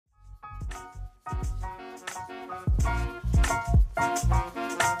Hello,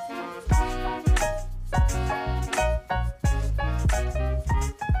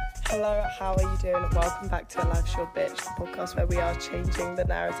 how are you doing? Welcome back to Life's Your Bitch, the podcast where we are changing the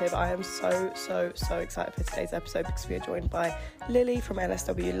narrative. I am so excited for today's episode because we are joined by Lili from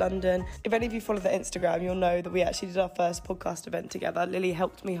LSW London. If any of you follow the Instagram, you'll know that we actually did our first podcast event together. Lili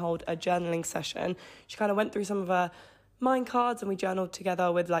helped me hold a journaling session. She kind of went through some of her mind cards and we journaled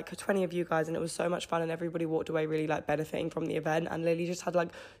together with like 20 of you guys, and it was so much fun and everybody walked away really like benefiting from the event. And Lili just had like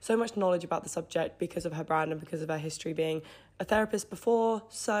so much knowledge about the subject because of her brand and because of her history being a therapist before.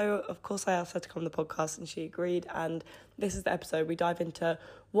 So of course I asked her to come on the podcast and she agreed, and this is the episode. We dive into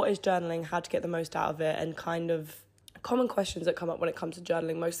what is journaling, how to get the most out of it, and kind of common questions that come up when it comes to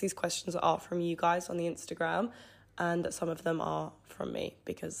journaling. Most of these questions are from you guys on the Instagram, and some of them are from me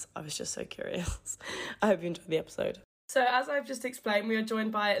because I was just so curious. I hope you enjoyed the episode. So as I've just explained, we are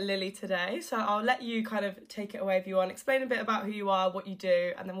joined by Lili today. So I'll let you kind of take it away if you want. Explain a bit about who you are, what you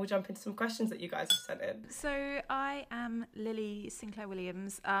do, and then we'll jump into some questions that you guys have sent in. So I am Lili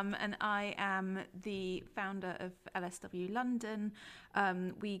Sinclair-Williams, and I am the founder of LSW London.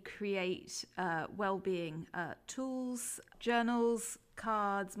 We create wellbeing tools, journals,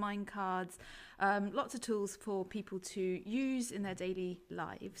 cards, mind cards, lots of tools for people to use in their daily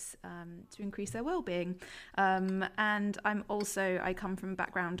lives to increase their well-being. And I come from a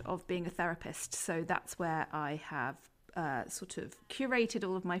background of being a therapist, so that's where I have sort of curated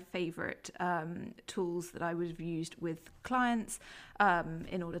all of my favourite tools that I would have used with clients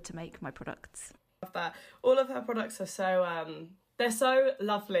in order to make my products. Love that. All of her products are so they're so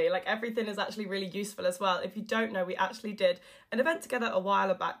lovely. Like everything is actually really useful as well. If you don't know, we actually did an event together a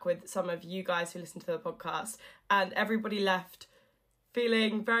while back with some of you guys who listened to the podcast, and everybody left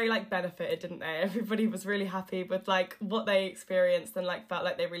feeling very like benefited, didn't they? Everybody was really happy with like what they experienced and like felt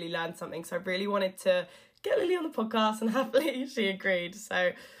like they really learned something. So I really wanted to get Lili on the podcast, and happily she agreed.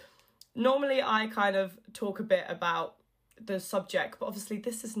 So normally I kind of talk a bit about the subject, but obviously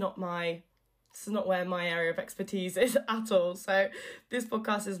this is not where my area of expertise is at all. So this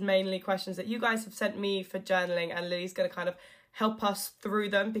podcast is mainly questions that you guys have sent me for journaling, and Lili's going to kind of help us through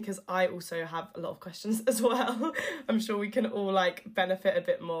them because I also have a lot of questions as well. I'm sure we can all like benefit a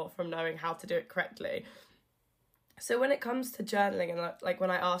bit more from knowing how to do it correctly. So when it comes to journaling, and like when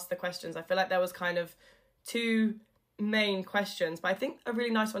I asked the questions, I feel like there was kind of two main questions, but I think a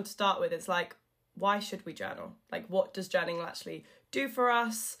really nice one to start with is like, why should we journal? Like, what does journaling actually do for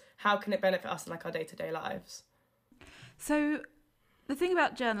us? How can it benefit us in like our day-to-day lives? So the thing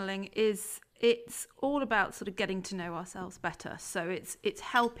about journaling is it's all about sort of getting to know ourselves better. So it's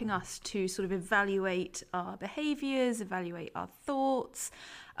helping us to sort of evaluate our behaviours, evaluate our thoughts,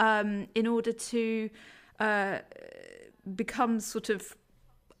 in order to become sort of,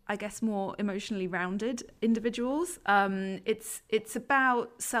 I guess, more emotionally rounded individuals. It's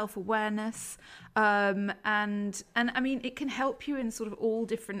about self-awareness, and I mean, it can help you in sort of all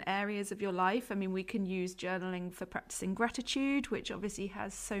different areas of your life. I mean, we can use journaling for practicing gratitude, which obviously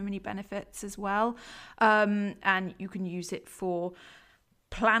has so many benefits as well. And you can use it for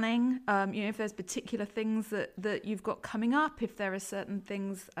planning, if there's particular things that you've got coming up, if there are certain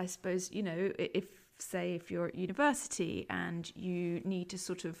things, I suppose, if you're at university and you need to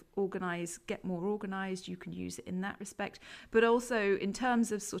sort of get more organised, you can use it in that respect. But also in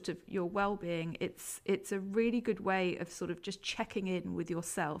terms of sort of your well-being, it's a really good way of sort of just checking in with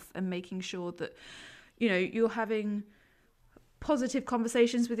yourself and making sure that, you're having positive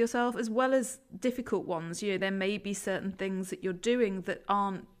conversations with yourself as well as difficult ones. There may be certain things that you're doing that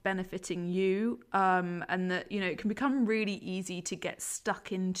aren't benefiting you, and that it can become really easy to get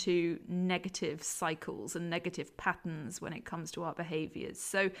stuck into negative cycles and negative patterns when it comes to our behaviors.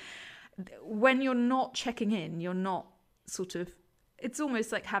 So when you're not checking in, you're not sort of, it's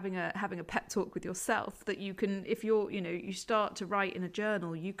almost like having a pep talk with yourself, that you can, if you start to write in a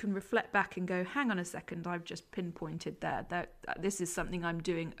journal, you can reflect back and go, hang on a second, I've just pinpointed there that this is something I'm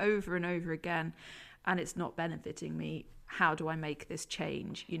doing over and over again and it's not benefiting me. How do I make this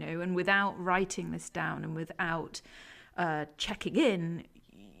change? And without writing this down and without checking in,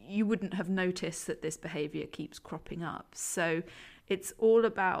 you wouldn't have noticed that this behavior keeps cropping up. So it's all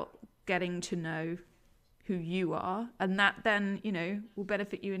about getting to know who you are, and that then will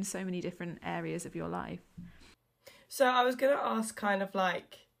benefit you in so many different areas of your life. So I was going to ask kind of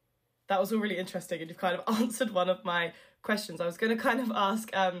like, that was all really interesting and you've kind of answered one of my questions. I was going to kind of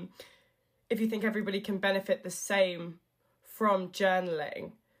ask if you think everybody can benefit the same from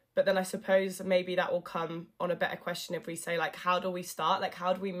journaling, but then I suppose maybe that will come on a better question if we say like, how do we start? Like,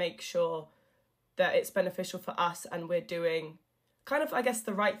 how do we make sure that it's beneficial for us and we're doing kind of, I guess,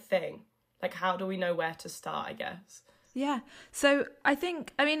 the right thing? Like, how do we know where to start, I guess? Yeah. So I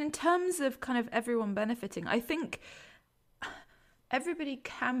think, I mean, in terms of kind of everyone benefiting, I think everybody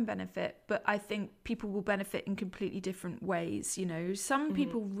can benefit, but I think people will benefit in completely different ways. You know, some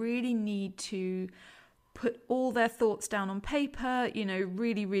people really need to put all their thoughts down on paper, you know,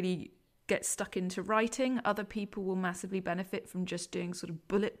 really, really get stuck into writing. Other people will massively benefit from just doing sort of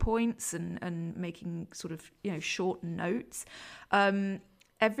bullet points and making sort of, you know, short notes.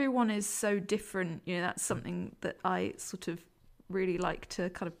 Everyone is so different. You know, that's something that I sort of really like to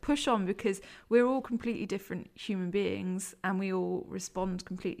kind of push on, because we're all completely different human beings and we all respond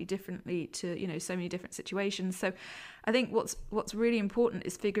completely differently to, you know, so many different situations. So I think what's really important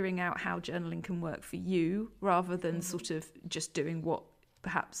is figuring out how journaling can work for you, rather than sort of just doing what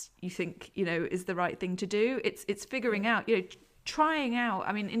perhaps you think, you know, is the right thing to do. It's figuring out, you know, trying out.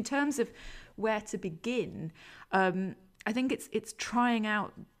 I mean, in terms of where to begin, I think it's trying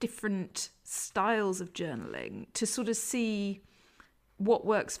out different styles of journaling to sort of see what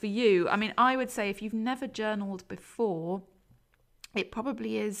works for you. I mean, I would say if you've never journaled before, it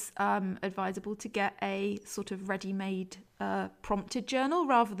probably is advisable to get a sort of ready-made prompted journal,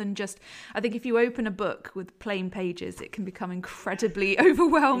 rather than just, I think if you open a book with plain pages, it can become incredibly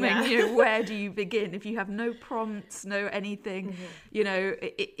overwhelming. Yeah. You know, where do you begin? If you have no prompts, no anything, you know,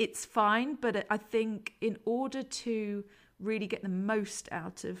 it's fine. But I think in order to really get the most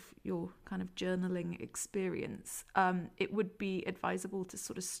out of your kind of journaling experience, it would be advisable to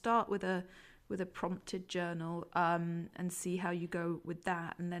sort of start with a prompted journal, and see how you go with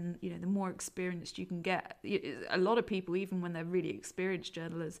that. And then, you know, the more experienced you can get, a lot of people, even when they're really experienced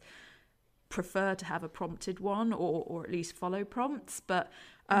journalers, prefer to have a prompted one, or at least follow prompts. But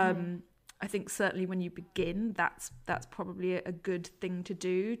I think certainly when you begin, that's probably a good thing to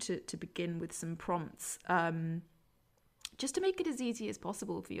do, to begin with some prompts, just to make it as easy as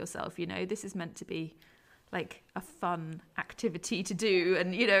possible for yourself. You know, this is meant to be like a fun activity to do,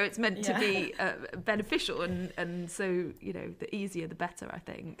 and, you know, it's meant to be beneficial, and so, you know, the easier the better, I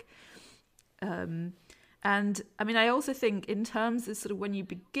think. And I mean, I also think in terms of sort of when you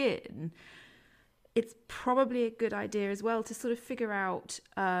begin, it's probably a good idea as well to sort of figure out,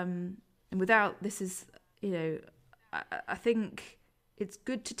 and without, this is, you know, I think it's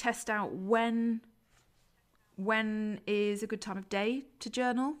good to test out when is a good time of day to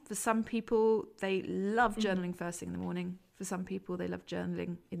journal. For some people, they love journaling first thing in the morning. For some people, they love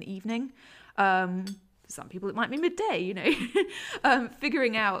journaling in the evening. For some people, it might be midday, you know.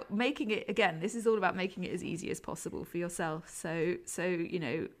 Figuring out, making it, again, this is all about making it as easy as possible for yourself. So you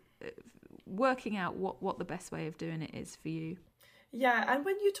know, working out what the best way of doing it is for you. Yeah, and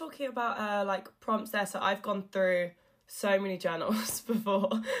when you're talking about like prompts there, so I've gone through so many journals before,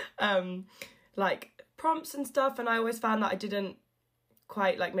 like prompts and stuff, and I always found that I didn't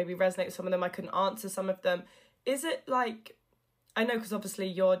quite like maybe resonate with some of them. I couldn't answer some of them. Is it like, I know, because obviously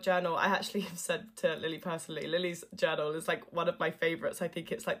your journal, I actually have said to Lily personally, Lily's journal is like one of my favourites. I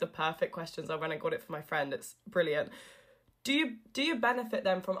think it's like the perfect questions. When I got it for my friend, it's brilliant. Do you benefit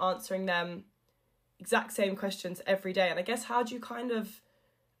then from answering them exact same questions every day? And I guess, how do you kind of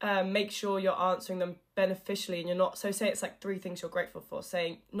make sure you're answering them beneficially, and you're not, so say it's like 3 things you're grateful for,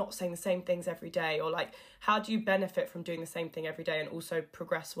 not saying the same things every day, or like, how do you benefit from doing the same thing every day and also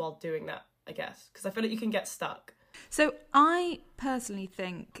progress while doing that, I guess, because I feel like you can get stuck. So I personally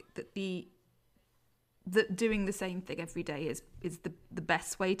think that that doing the same thing every day is the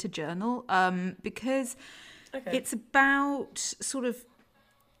best way to journal, because it's about sort of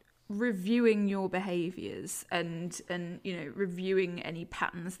reviewing your behaviors and you know, reviewing any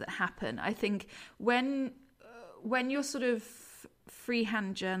patterns that happen. I think when you're sort of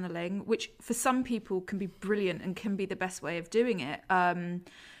freehand journaling, which for some people can be brilliant and can be the best way of doing it,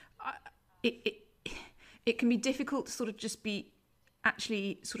 it can be difficult to sort of just be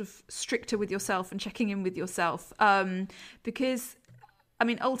actually sort of stricter with yourself and checking in with yourself, because I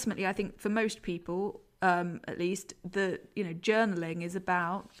mean, ultimately, I think for most people, at least, journaling is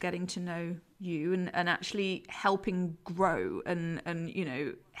about getting to know you and actually helping grow and you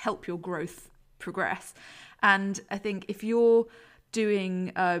know, help your growth progress. And I think if you're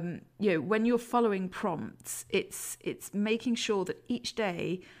doing, you know, when you're following prompts, it's making sure that each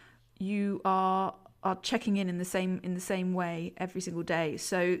day you are checking in the same way every single day,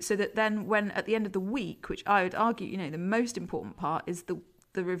 so that then when at the end of the week, which I would argue, you know, the most important part is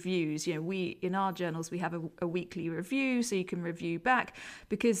the reviews. You know, we in our journals, we have a weekly review, so you can review back,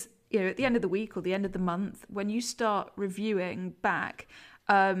 because, you know, at the end of the week or the end of the month, when you start reviewing back,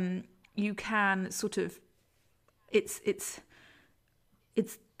 you can sort of, it's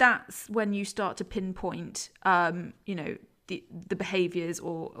that's when you start to pinpoint, you know, the behaviors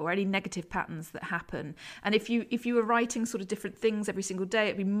or any negative patterns that happen. And if you were writing sort of different things every single day,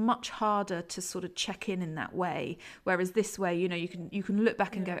 it'd be much harder to sort of check in that way. Whereas this way, you know, you can look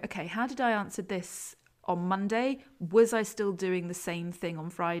back and go, okay, how did I answer this on Monday? Was I still doing the same thing on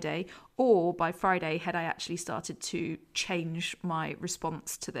Friday? Or by Friday, had I actually started to change my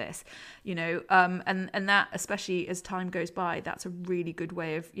response to this? You know, and that, especially as time goes by, that's a really good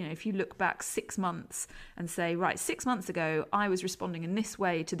way of, you know, if you look back 6 months and say, right, 6 months ago, I was responding in this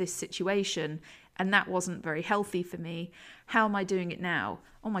way to this situation, and that wasn't very healthy for me. How am I doing it now?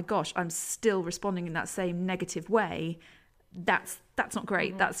 Oh my gosh, I'm still responding in that same negative way. That's not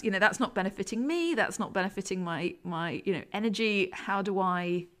great. That's, you know, that's not benefiting me. That's not benefiting my you know, energy. How do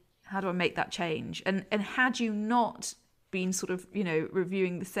I make that change? And had you not been sort of, you know,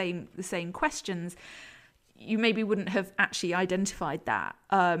 reviewing the same questions, you maybe wouldn't have actually identified that.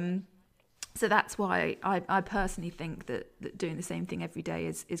 So that's why I personally think that doing the same thing every day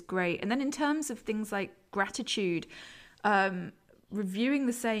is great. And then in terms of things like gratitude, reviewing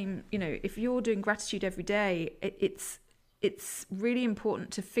the same, you know, if you're doing gratitude every day, it's really important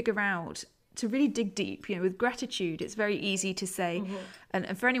to figure out, to really dig deep. You know, with gratitude, it's very easy to say,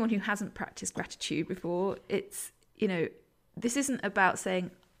 and for anyone who hasn't practiced gratitude before, it's, you know, this isn't about saying,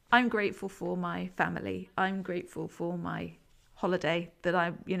 I'm grateful for my family, I'm grateful for my holiday that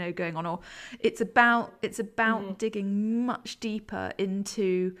I'm, you know, going on, or it's about digging much deeper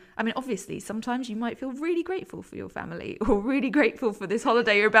into, I mean, obviously sometimes you might feel really grateful for your family or really grateful for this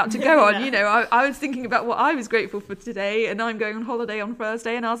holiday you're about to go on. You know, I was thinking about what I was grateful for today, and I'm going on holiday on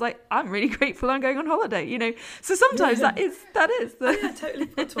Thursday, and I was like, I'm really grateful I'm going on holiday, you know. So sometimes that is I totally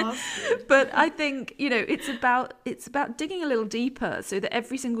forgot to ask you. But I think, you know, it's about digging a little deeper, so that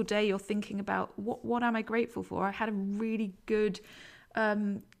every single day you're thinking about what am I grateful for? I had a really good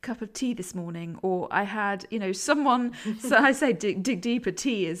cup of tea this morning, or I had, you know, someone, so I say dig deeper,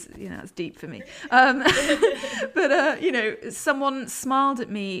 tea is, you know, it's deep for me, but you know, someone smiled at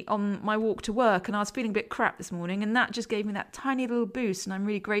me on my walk to work, and I was feeling a bit crap this morning, and that just gave me that tiny little boost, and I'm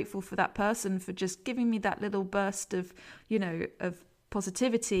really grateful for that person for just giving me that little burst of, you know, of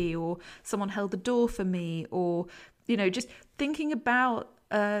positivity. Or someone held the door for me, or, you know, just thinking about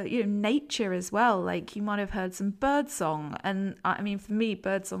you know, nature as well. Like, you might have heard some birdsong, and I mean, for me,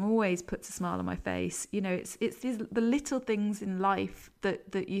 birdsong always puts a smile on my face. You know, it's the little things in life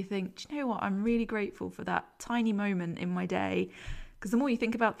that you think, do you know what, I'm really grateful for that tiny moment in my day. Because the more you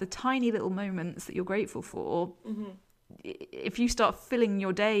think about the tiny little moments that you're grateful for, if you start filling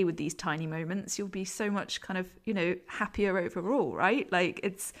your day with these tiny moments, you'll be so much kind of, you know, happier overall, right? Like,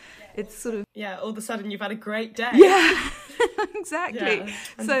 it's sort of, all of a sudden you've had a great day. Yeah. Exactly.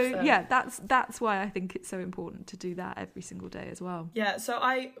 Yeah, so yeah, that's why I think it's so important to do that every single day as well. Yeah, so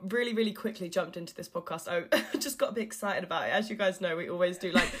I really, really quickly jumped into this podcast. I just got a bit excited about it. As you guys know, we always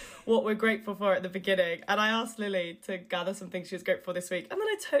do like what we're grateful for at the beginning. And I asked Lily to gather some things she was grateful for this week, and then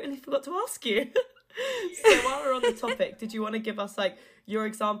I totally forgot to ask you. So while we're on the topic, did you want to give us like your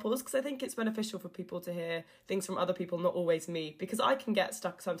examples? Because I think it's beneficial for people to hear things from other people, not always me, because I can get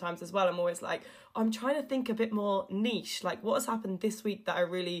stuck sometimes as well. I'm always like, I'm trying to think a bit more niche, like what has happened this week that I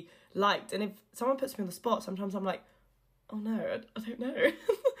really liked. And if someone puts me on the spot, sometimes I'm like, oh no, I don't know.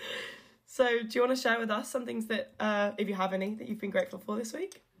 So do you want to share with us some things that, if you have any, that you've been grateful for this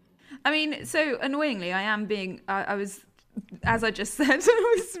week? I mean, so annoyingly, I was, as I just said, it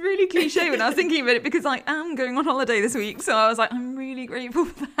was really cliche when I was thinking about it, because I am going on holiday this week. So I was like, I'm really grateful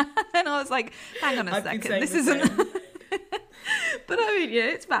for that. And I was like, hang on a second, this isn't... But I mean, yeah,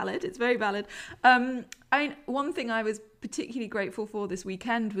 it's valid. It's very valid. I mean, one thing I was particularly grateful for this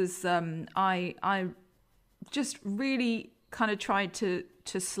weekend was I just really kind of tried to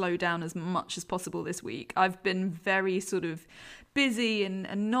slow down as much as possible this week. I've been very sort of busy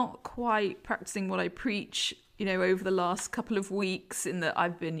and not quite practicing what I preach, you know, over the last couple of weeks, in that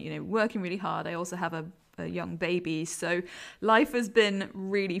I've been, you know, working really hard. I also have a young baby, so life has been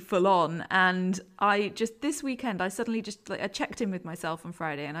really full on. And I just, this weekend, I suddenly just, like, I checked in with myself on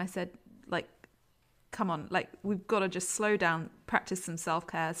Friday, and I said, like, come on, like, we've got to just slow down, practice some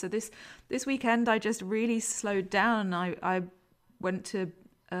self-care. So this weekend, I just really slowed down. I went to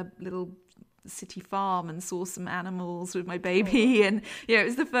a little city farm and saw some animals with my baby, and you know, it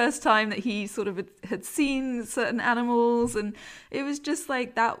was the first time that he sort of had seen certain animals, and it was just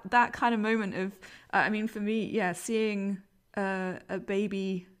like that kind of moment of I mean, for me, yeah, seeing a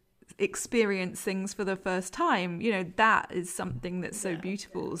baby experience things for the first time, you know, that is something that's so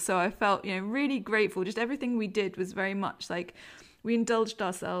beautiful. So I felt, you know, really grateful. Just everything we did was very much like we indulged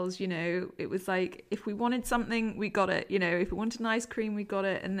ourselves, you know. It was like, if we wanted something, we got it, you know. If we wanted an ice cream, we got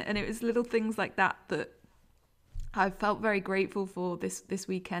it. And it was little things like that I felt very grateful for this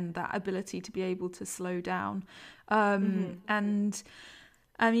weekend, that ability to be able to slow down. And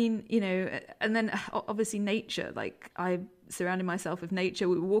I mean, and then obviously nature, like I surrounded myself with nature.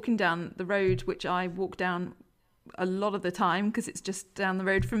 We were walking down the road, which I walk down a lot of the time because it's just down the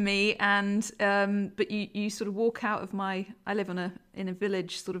road from me. And but you sort of walk out of I live in a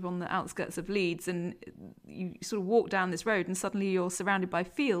village sort of on the outskirts of Leeds, and you sort of walk down this road and suddenly you're surrounded by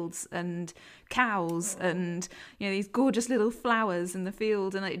fields and cows and these gorgeous little flowers in the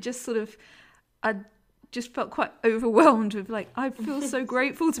field, and it just sort of I just felt quite overwhelmed with I feel so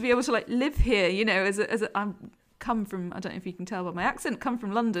grateful to be able to live here, I'm come from, I don't know if you can tell by my accent, come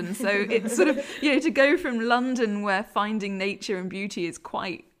from London, so it's sort of to go from London where finding nature and beauty is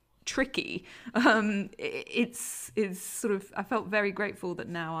quite tricky, it's sort of, I felt very grateful that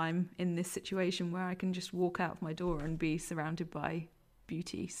now I'm in this situation where I can just walk out of my door and be surrounded by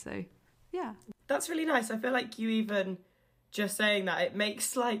beauty. So yeah, that's really nice. I feel like you even just saying that, it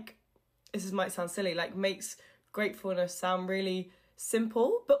makes this might sound silly, makes gratefulness sound really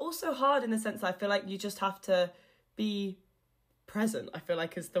simple but also hard, in the sense that I feel like you just have to be present, I feel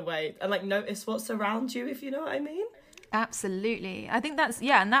like, is the way, and notice what's around you, if you know what I mean. Absolutely. I think that's,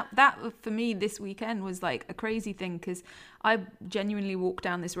 and that for me this weekend was a crazy thing, because I genuinely walk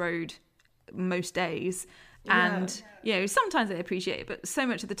down this road most days, and sometimes I appreciate it, but so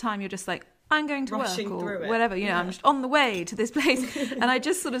much of the time you're just I'm going to rushing work or whatever, I'm just on the way to this place. And I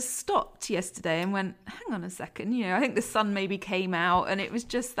just sort of stopped yesterday and went, hang on a second, I think the sun maybe came out, and it was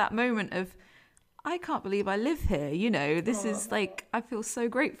just that moment of, I can't believe I live here, this is I feel so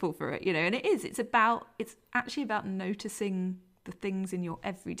grateful for it, and it's actually about noticing the things in your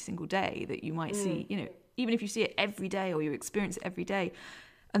every single day that you might see, even if you see it every day or you experience it every day,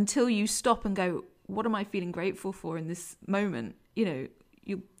 until you stop and go, what am I feeling grateful for in this moment?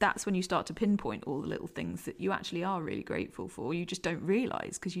 That's when you start to pinpoint all the little things that you actually are really grateful for. You just don't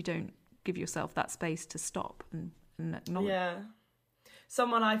realise because you don't give yourself that space to stop and acknowledge. Yeah.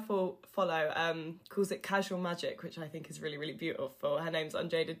 Someone I follow calls it casual magic, which I think is really, really beautiful. Her name's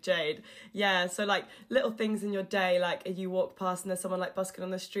Unjaded Jade. Yeah, so little things in your day, you walk past and there's someone busking on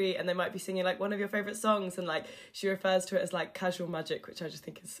the street and they might be singing one of your favourite songs, and she refers to it as casual magic, which I just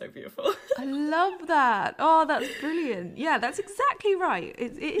think is so beautiful. I love that. Oh, that's brilliant. Yeah, that's exactly right.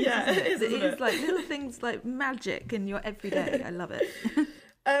 It is. Yeah, isn't it? it is, it is little things magic in your everyday. I love it.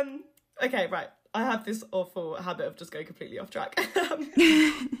 Okay, right. I have this awful habit of just going completely off track.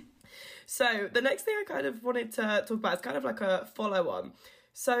 So the next thing I kind of wanted to talk about is kind of a follow-on.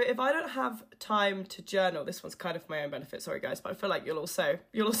 So if I don't have time to journal, this one's kind of for my own benefit, sorry guys, but I feel like you'll also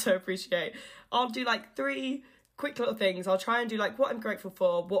appreciate. I'll do 3 quick little things. I'll try and do what I'm grateful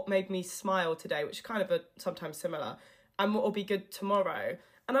for, what made me smile today, which kind of are sometimes similar, and what will be good tomorrow.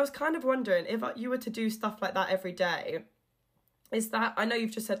 And I was kind of wondering, if you were to do stuff like that every day, is that, I know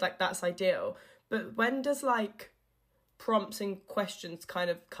you've just said that's ideal, but when does prompts and questions kind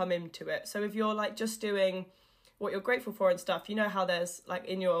of come into it? So if you're just doing what you're grateful for and stuff, how there's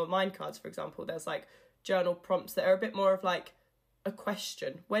in your mind cards, for example, there's journal prompts that are a bit more of a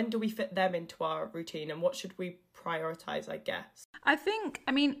question. When do we fit them into our routine, and what should we prioritize, I guess?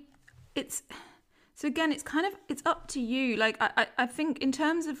 It's so again, it's up to you. I think in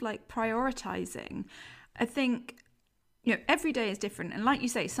terms of prioritizing, I think every day is different, and like you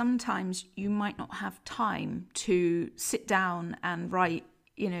say, sometimes you might not have time to sit down and write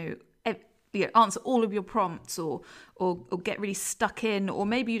answer all of your prompts or get really stuck in, or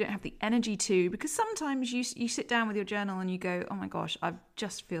maybe you don't have the energy to, because sometimes you sit down with your journal and you go, oh my gosh, I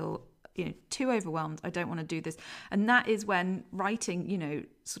just feel too overwhelmed, I don't want to do this. And that is when writing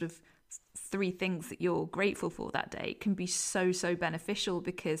sort of 3 things that you're grateful for that day can be so beneficial,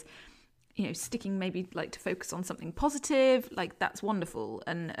 because sticking maybe to focus on something positive, that's wonderful,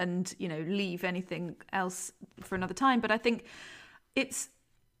 and leave anything else for another time. But I think it's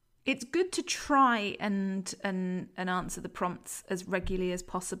good to try and answer the prompts as regularly as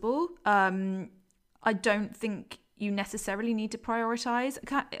possible. I don't think you necessarily need to prioritize.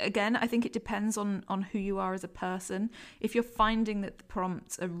 Again, I think it depends on who you are as a person. If you're finding that the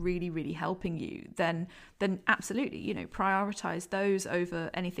prompts are really, really helping you, then absolutely, prioritize those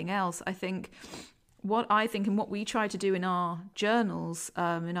over anything else. I think and what we try to do in our journals,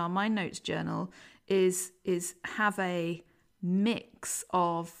 in our Mind Notes journal, is have a mix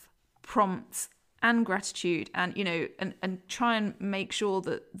of prompts and gratitude, and and try and make sure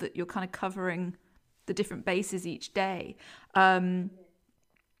that you're kind of covering the different bases each day.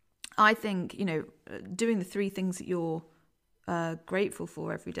 I think doing the 3 things that you're grateful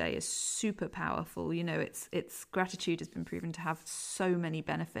for every day is super powerful. You know, it's gratitude has been proven to have so many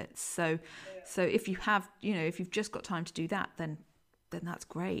benefits. So if you have, you know, if you've just got time to do that, then that's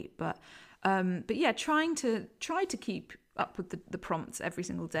great. But yeah, try to keep up with the prompts every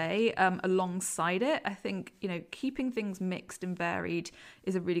single day. Alongside it, I think, you know, keeping things mixed and varied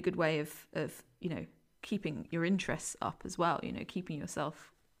is a really good way of you know, keeping your interests up as well. You know, keeping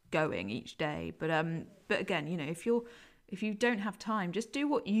yourself going each day. But again, you know, if you don't have time, just do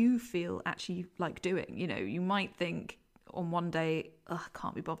what you feel actually like doing. You know, you might think on one day, I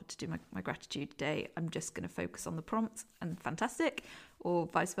can't be bothered to do my gratitude today, I'm just going to focus on the prompts, and fantastic. Or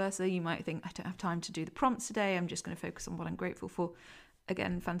vice versa, you might think, I don't have time to do the prompts today, I'm just going to focus on what I'm grateful for.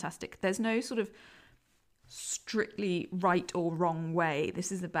 Again, fantastic. There's no sort of strictly right or wrong way.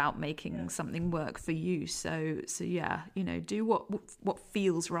 This is about making something work for you. So yeah, you know, do what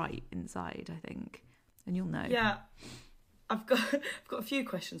feels right inside, I think, and you'll know. Yeah. I've got a few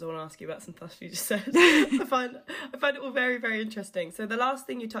questions I want to ask you about some stuff you just said. I find it all very, very interesting. So the last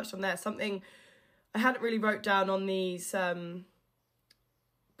thing you touched on there, something I hadn't really wrote down on these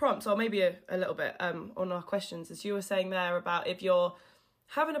prompts, or maybe a little bit on our questions, is you were saying there about if you're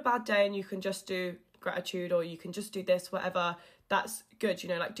having a bad day and you can just do gratitude, or you can just do this, whatever, that's good, you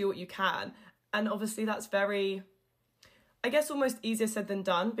know, like do what you can. And obviously that's very, I guess, almost easier said than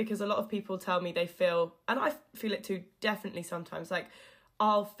done, because a lot of people tell me they feel, and I feel it too, definitely sometimes, like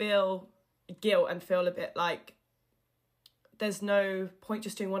I'll feel guilt and feel a bit like there's no point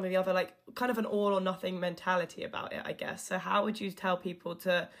just doing one or the other, like kind of an all or nothing mentality about it, I guess. So how would you tell people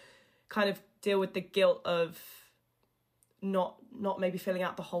to kind of deal with the guilt of not maybe filling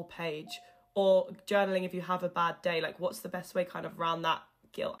out the whole page, or journaling if you have a bad day? Like what's the best way kind of around that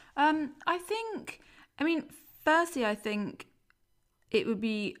guilt? Firstly, I think it would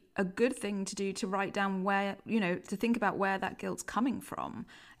be a good thing to do to write down where, you know, to think about where that guilt's coming from.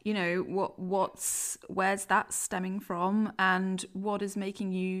 You know, where's that stemming from, and what is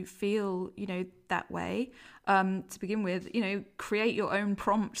making you feel, you know, that way. To begin with, you know, create your own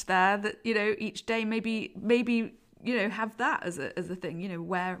prompt there that, you know, each day maybe you know, have that as a thing. You know,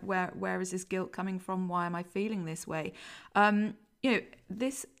 where is this guilt coming from? Why am I feeling this way? You know,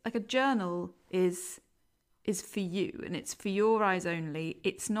 this, like, a journal is for you, and it's for your eyes only.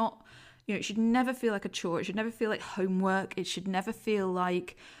 It's not, you know, it should never feel like a chore. It should never feel like homework. It should never feel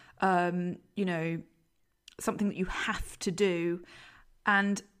like, you know, something that you have to do.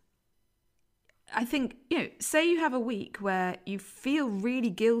 And I think, you know, say you have a week where you feel really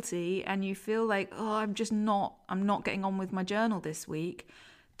guilty and you feel like, oh, I'm not getting on with my journal this week.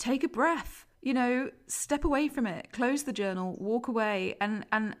 Take a breath. You know, step away from it, close the journal, walk away, and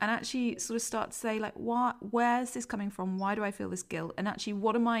actually sort of start to say, like, where's this coming from? Why do I feel this guilt? And actually,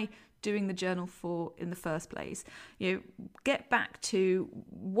 what am I doing the journal for in the first place? You know, get back to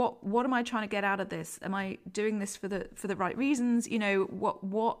what am I trying to get out of this? Am I doing this for the right reasons? You know,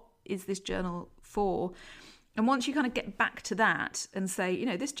 what is this journal for? And once you kind of get back to that and say, you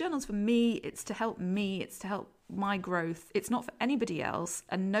know, this journal's for me, it's to help me, it's to help my growth, it's not for anybody else,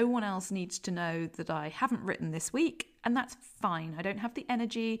 and no one else needs to know that I haven't written this week, and that's fine. I don't have the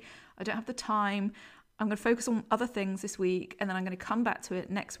energy, I don't have the time. I'm going to focus on other things this week, and then I'm going to come back to it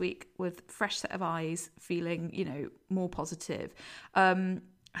next week with a fresh set of eyes, feeling, you know, more positive. I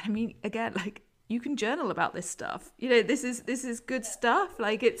mean, again, like, you can journal about this stuff. You know, this is good stuff.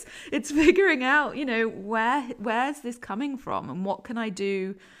 Like, it's figuring out, you know, where's this coming from, and what can I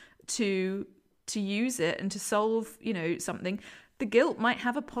do to use it and to solve, you know, something. The guilt might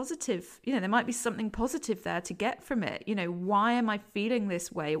have a positive, you know, there might be something positive there to get from it. You know, why am I feeling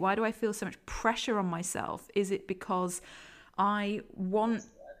this way? Why do I feel so much pressure on myself? Is it because I want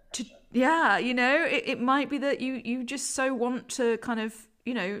to, yeah, you know, it might be that you just so want to kind of,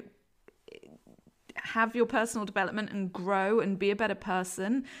 you know, have your personal development and grow and be a better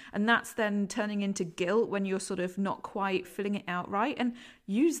person, and that's then turning into guilt when you're sort of not quite filling it out right. And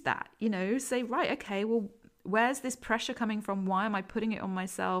use that, you know, say, right, okay, well, where's this pressure coming from? Why am I putting it on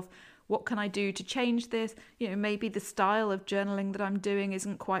myself? What can I do to change this? You know, maybe the style of journaling that I'm doing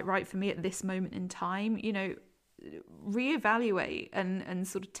isn't quite right for me at this moment in time. You know, reevaluate and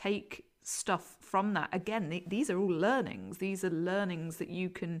sort of take stuff from that. Again, these are all learnings. These are learnings that you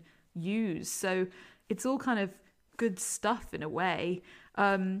can use. So it's all kind of good stuff in a way.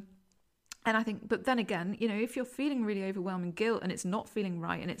 And I think, but then again, you know, if you're feeling really overwhelming guilt and it's not feeling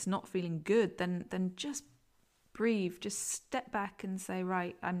right and it's not feeling good, then just breathe, just step back and say,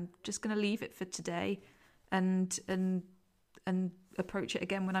 right, I'm just going to leave it for today, and approach it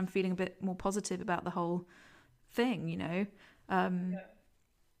again when I'm feeling a bit more positive about the whole thing, you know.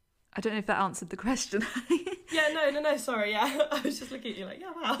 I don't know if that answered the question. Yeah, no, sorry, yeah. I was just looking at you like,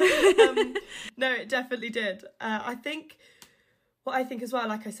 yeah, wow. No, it definitely did. I think, what I think as well,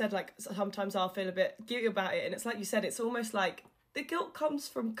 like I said, like sometimes I'll feel a bit guilty about it, and it's like you said, it's almost like the guilt comes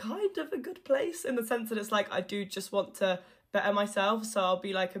from kind of a good place, in the sense that it's like I do just want to better myself, so I'll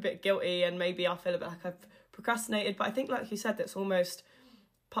be like a bit guilty and maybe I'll feel a bit like I've procrastinated, but I think like you said, that's almost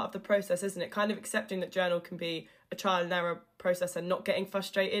part of the process, isn't it? Kind of accepting that journal can be a trial and error process and not getting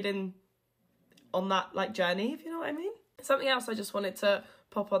frustrated on that like journey, if you know what I mean. Something else I just wanted to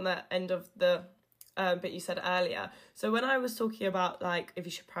pop on the end of the bit you said earlier. So when I was talking about like if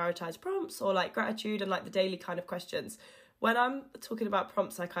you should prioritize prompts or like gratitude and like the daily kind of questions, when I'm talking about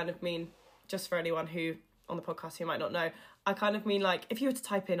prompts, I kind of mean, just for anyone who on the podcast who might not know, I kind of mean like if you were to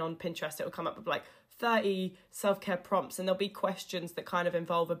type in on Pinterest, it will come up with like 30 self-care prompts, and there'll be questions that kind of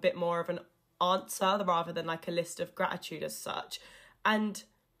involve a bit more of an answer rather than like a list of gratitude as such. And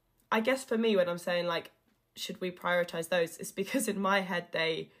I guess for me, when I'm saying like should we prioritize those, it's because in my head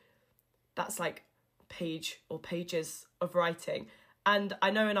that's like page or pages of writing, and I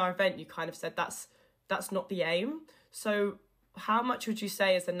know in our event you kind of said that's not the aim. So how much would you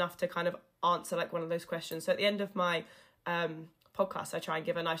say is enough to kind of answer like one of those questions? So at the end of my podcast, I try and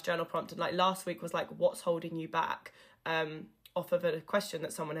give a nice journal prompt, and like last week was like what's holding you back, off of a question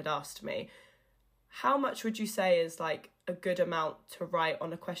that someone had asked me. How much would you say is like a good amount to write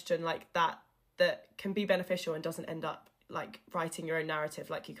on a question like that can be beneficial and doesn't end up like writing your own narrative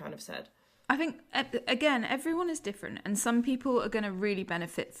like you kind of said? I think, again, everyone is different, and some people are going to really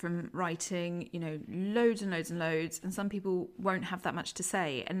benefit from writing, loads and loads and loads, and some people won't have that much to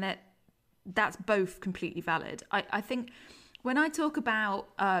say, and that's both completely valid. I think when I talk about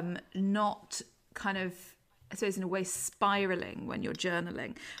not kind of, I suppose in a way, spiraling when you're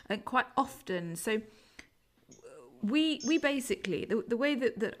journaling, and quite often, so we basically, the way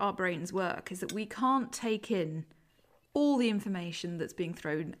that our brains work is that we can't take in all the information that's being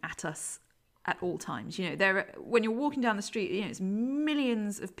thrown at us at all times. When you're walking down the street, it's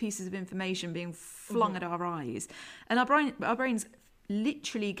millions of pieces of information being flung at our eyes, and our brains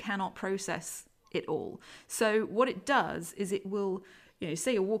literally cannot process it all. So what it does is it will,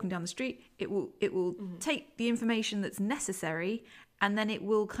 say you're walking down the street, it will take the information that's necessary, and then it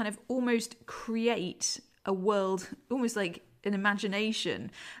will kind of almost create a world, almost like an imagination,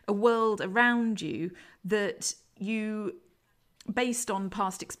 a world around you that you, based on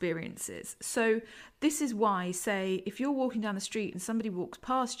past experiences. So this is why, say, if you're walking down the street and somebody walks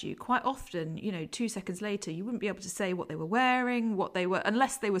past you, quite often, 2 seconds later, you wouldn't be able to say what they were wearing,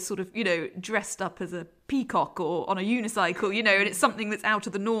 unless they were sort of, dressed up as a peacock or on a unicycle, and it's something that's out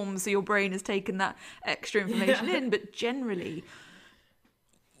of the norm, so your brain has taken that extra information in. But generally,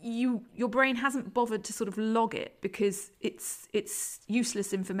 your brain hasn't bothered to sort of log it because it's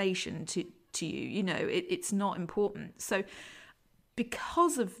useless information to you. It's not important. So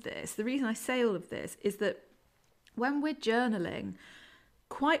because of this, the reason I say all of this is that when we're journaling,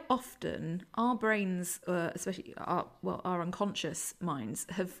 quite often our brains, especially our unconscious minds,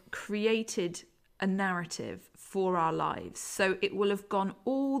 have created a narrative for our lives. So it will have gone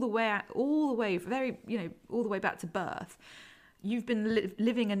all the way back to birth. You've been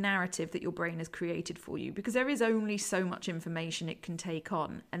living a narrative that your brain has created for you, because there is only so much information it can take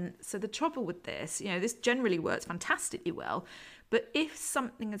on. And so the trouble with this, this generally works fantastically well, but if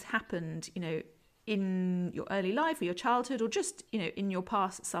something has happened, in your early life or your childhood, or just, in your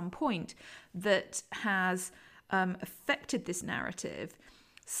past at some point, that has affected this narrative,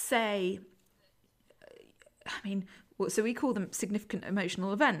 say, so we call them significant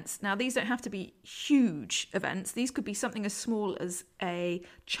emotional events. Now, these don't have to be huge events. These could be something as small as a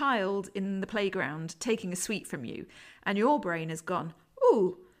child in the playground taking a sweet from you, and your brain has gone,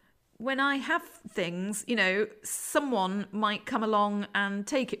 ooh, when I have things, someone might come along and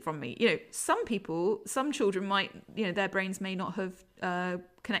take it from me. Some children might, their brains may not have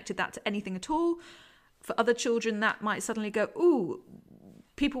connected that to anything at all. For other children, that might suddenly go, ooh,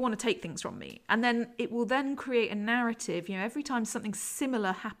 people want to take things from me. And then it will then create a narrative. Every time something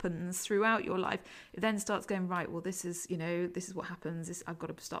similar happens throughout your life, it then starts going, right, well, this is what happens. I've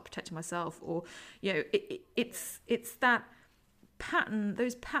got to start protecting myself. Or, it's that pattern,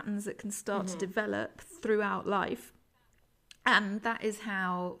 those patterns that can start to develop throughout life. And that is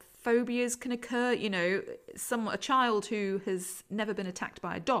how phobias can occur. A child who has never been attacked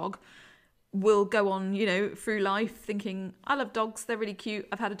by a dog will go on, through life thinking, I love dogs, they're really cute,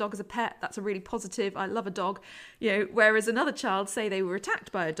 I've had a dog as a pet, that's a really positive, I love a dog. Whereas another child, say they were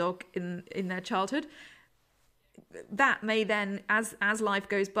attacked by a dog in their childhood, that may then, as life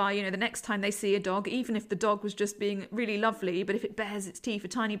goes by, the next time they see a dog, even if the dog was just being really lovely, but if it bares its teeth a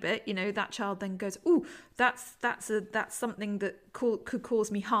tiny bit, that child then goes, "Ooh, that's something that could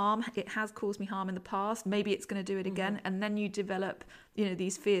cause me harm. It has caused me harm in the past. Maybe it's going to do it again." And then you develop,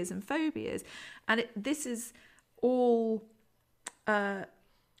 these fears and phobias, and this is all.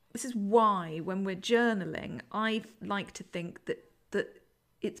 This is why when we're journaling, I like to think that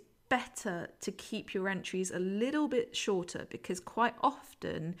it's better to keep your entries a little bit shorter, because quite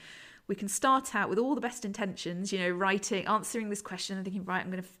often we can start out with all the best intentions, answering this question and thinking, right, I'm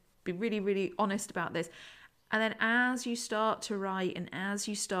going to be really, really honest about this. And then as you start to write and as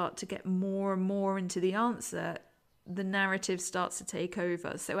you start to get more and more into the answer, the narrative starts to take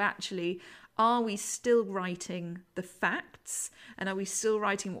over. So actually, are we still writing the facts, and are we still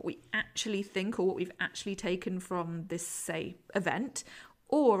writing what we actually think or what we've actually taken from this, say, event?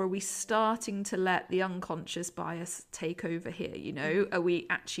 Or are we starting to let the unconscious bias take over here? Are we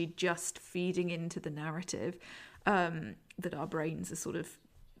actually just feeding into the narrative that our brains are sort of,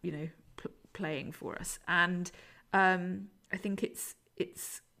 playing for us? And I think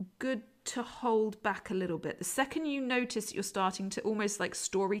it's good to hold back a little bit. The second you notice that you're starting to almost like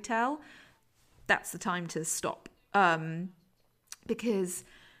story tell, that's the time to stop. Because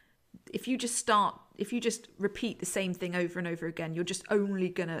if you just repeat the same thing over and over again, you're just only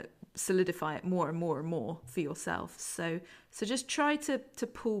going to solidify it more and more and more for yourself. So just try to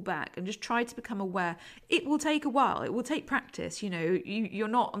pull back and just try to become aware. It will take a while. It will take practice. You're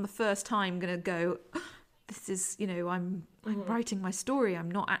not on the first time going to go, this is, I'm writing my story. I'm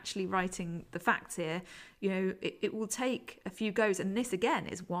not actually writing the facts here. It will take a few goes. And this, again,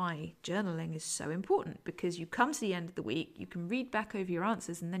 is why journaling is so important, because you come to the end of the week, you can read back over your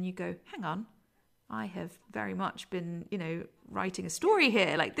answers, and then you go, hang on, I have very much been, writing a story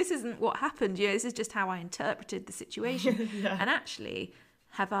here. Like, this isn't what happened. This is just how I interpreted the situation. Yeah. And actually,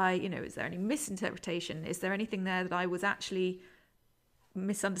 have I, is there any misinterpretation? Is there anything there that I was actually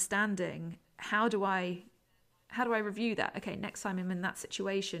misunderstanding? How do I review that? Okay, next time I'm in that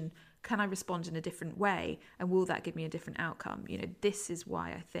situation, can I respond in a different way? And will that give me a different outcome? This is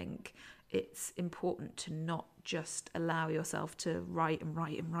why I think it's important to not just allow yourself to write, to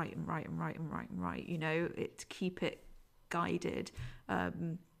keep it guided.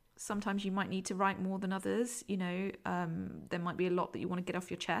 Sometimes you might need to write more than others. There might be a lot that you want to get off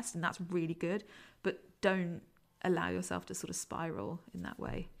your chest, and that's really good, but don't allow yourself to sort of spiral in that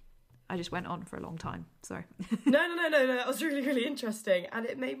way. I just went on for a long time. Sorry. No. That was really, really interesting. And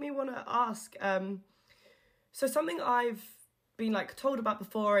it made me want to ask, so something I've been told about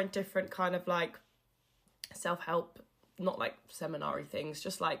before in different kind of self-help, not seminar-y things,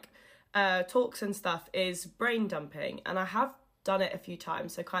 just talks and stuff, is brain dumping. And I have done it a few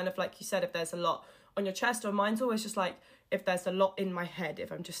times. So kind of like you said, if there's a lot on your chest, or mine's always just if there's a lot in my head,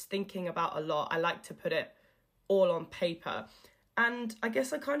 if I'm just thinking about a lot, I like to put it all on paper. And I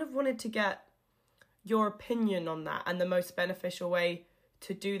guess I kind of wanted to get your opinion on that and the most beneficial way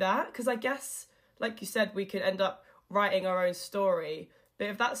to do that. Because I guess, like you said, we could end up writing our own story. But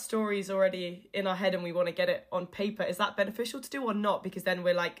if that story is already in our head and we want to get it on paper, is that beneficial to do or not? Because then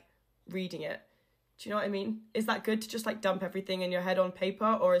we're reading it. Do you know what I mean? Is that good to just dump everything in your head on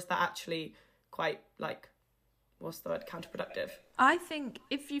paper? Or is that actually quite what's the word, counterproductive? I think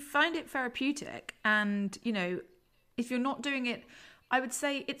if you find it therapeutic and, if you're not doing it, I would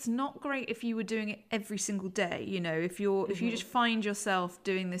say it's not great if you were doing it every single day. If you just find yourself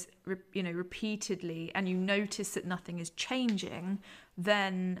doing this, repeatedly, and you notice that nothing is changing,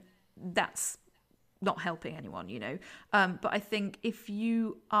 then that's not helping anyone. But I think if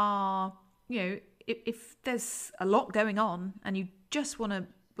you are, if there's a lot going on and you just want to,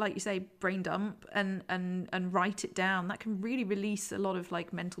 like you say, brain dump and write it down, that can really release a lot of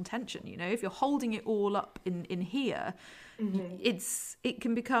mental tension. If you're holding it all up in here, it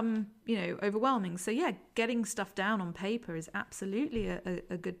can become overwhelming. So yeah, getting stuff down on paper is absolutely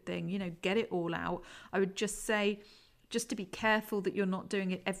a good thing. Get it all out. I would just say, just to be careful that you're not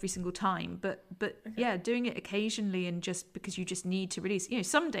doing it every single time, but okay. Yeah, doing it occasionally, and just because you just need to release.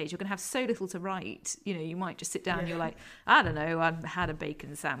 Some days you're going to have so little to write. You might just sit down and you're like, I don't know, I had a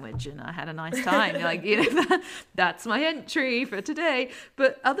bacon sandwich and I had a nice time. That's my entry for today.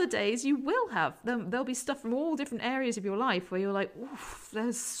 But other days you will have there'll be stuff from all different areas of your life where you're like, oof,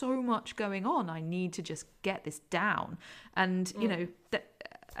 there's so much going on. I need to just get this down, and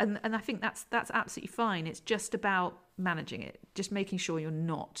And I think that's absolutely fine. It's just about managing it, just making sure you're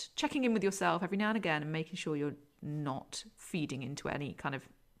not checking in with yourself every now and again, and making sure you're not feeding into any kind of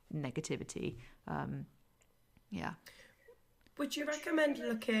negativity. Would you recommend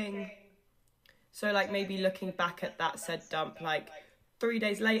looking So like maybe looking back at that said dump like 3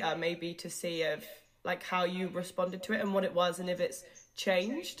 days later, maybe to see if like how you responded to it and what it was and if it's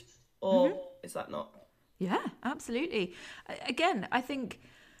changed, or is that not? Yeah, absolutely. Again, I think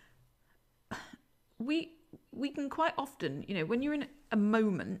we can quite often, when you're in a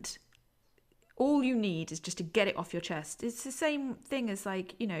moment, all you need is just to get it off your chest. It's the same thing as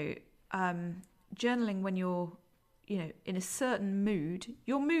like, journaling when you're, in a certain mood.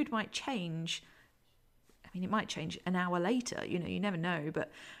 Your mood might change. I mean, it might change an hour later, you never know.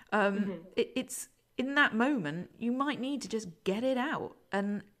 But it's in that moment, you might need to just get it out.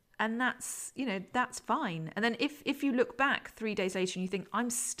 And that's, that's fine. And then if you look back 3 days later and you think, I'm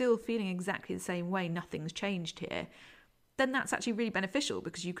still feeling exactly the same way, nothing's changed here, then that's actually really beneficial,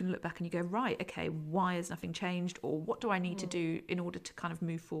 because you can look back and you go, right, okay, why has nothing changed? Or what do I need to do in order to kind of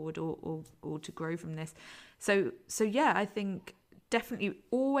move forward or to grow from this? So yeah, I think definitely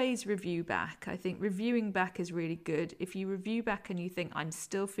always review back. I think reviewing back is really good. If you review back and you think, I'm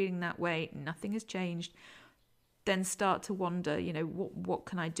still feeling that way, nothing has changed, then start to wonder, what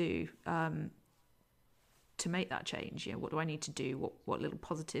can I do to make that change? What do I need to do? What little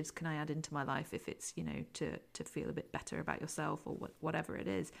positives can I add into my life if it's, to feel a bit better about yourself, or whatever it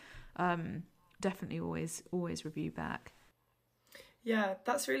is. Definitely always review back. Yeah,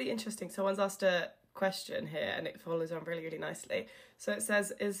 that's really interesting. Someone's asked a question here and it follows on really, really nicely. So it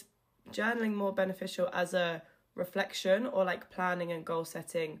says, is journaling more beneficial as a reflection or like planning and goal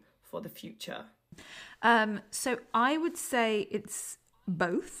setting for the future? So I would say it's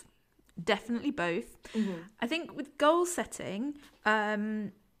both. Definitely both. I think with goal setting,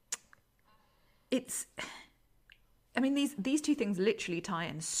 these two things literally tie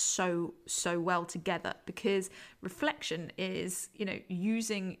in so well together, because reflection is,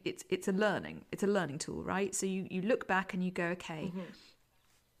 using it's a learning tool, right? So you look back and you go, okay,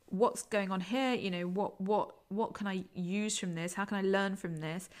 what's going on here? What can I use from this? How can I learn from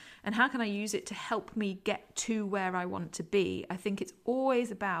this? And how can I use it to help me get to where I want to be? I think it's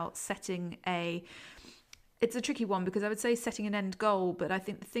always about setting it's a tricky one, because I would say setting an end goal, but I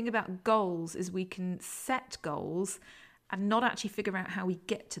think the thing about goals is we can set goals and not actually figure out how we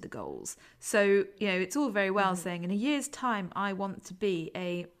get to the goals. So, it's all very well saying, in a year's time, I want to be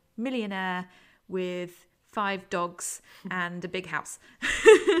a millionaire with 5 dogs and a big house.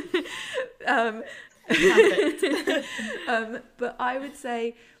 But I would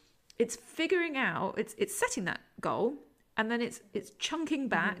say it's figuring out, it's setting that goal, and then it's chunking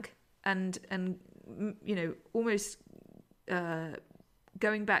back and almost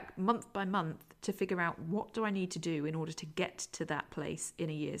going back month by month to figure out, what do I need to do in order to get to that place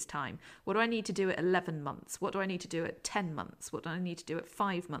in a year's time? What do I need to do at 11 months? What do I need to do at 10 months? What do I need to do at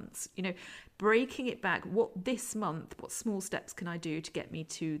 5 months? Breaking it back, what small steps can I do to get me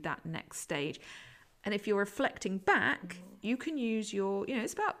to that next stage? And if you're reflecting back, you can use your,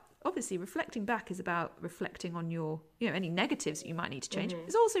 it's about, obviously reflecting back is about reflecting on your, any negatives that you might need to change.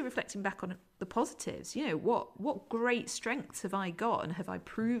 It's also reflecting back on the positives. What great strengths have I got and have I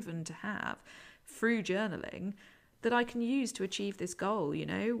proven to have through journaling that I can use to achieve this goal?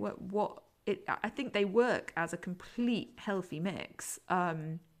 I think they work as a complete healthy mix.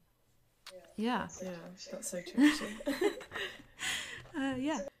 Yeah, that's so true.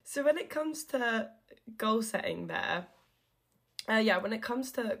 yeah. So when it comes to goal setting when it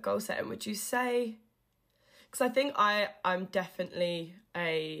comes to goal setting, would you say, because I think I'm definitely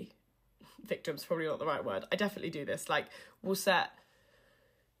a victim's probably not the right word. I definitely do this. Like, we'll set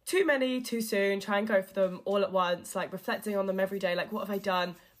too many too soon, try and go for them all at once, like reflecting on them every day. Like, what have I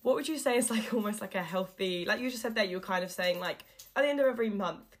done? What would you say is like almost like a healthy, like you just said there, you were kind of saying like at the end of every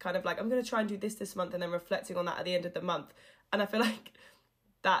month, kind of like, I'm going to try and do this month, and then reflecting on that at the end of the month. And I feel like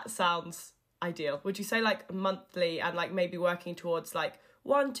that sounds ideal. Would you say like monthly and like maybe working towards like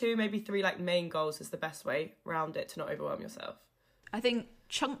 1, 2, maybe 3 like main goals is the best way around it to not overwhelm yourself? I think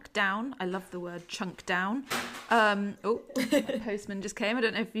chunk down. I love the word chunk down. My postman just came. I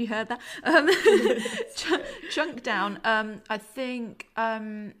don't know if you heard that. Chunk down. I think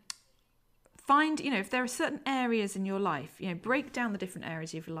find, if there are certain areas in your life, break down the different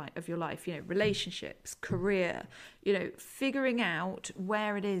areas of your life, relationships, career, figuring out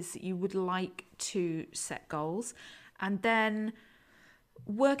where it is that you would like to set goals, and then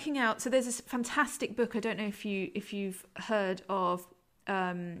working out. So there's this fantastic book. I don't know if you've heard of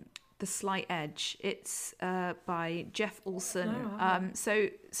The Slight Edge. It's by Jeff Olson. So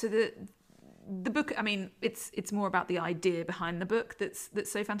the book, I mean, it's more about the idea behind the book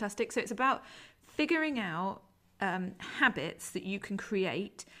that's so fantastic. So it's about figuring out habits that you can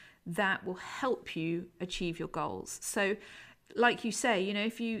create that will help you achieve your goals. So like you say,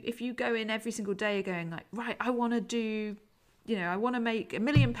 if you go in every single day going like, right, I want to do, I want to make £1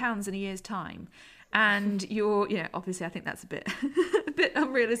 million in a year's time, and you're, obviously I think that's a bit a bit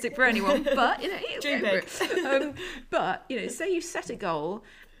unrealistic for anyone, but Dream big. But say you set a goal,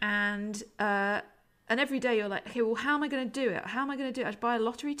 and every day you're like, okay, well, how am I going to do it? How am I going to do it? I buy a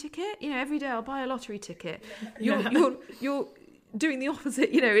lottery ticket. Every day I'll buy a lottery ticket. You're doing the opposite.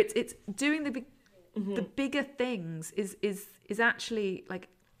 It's doing the bigger things is actually like.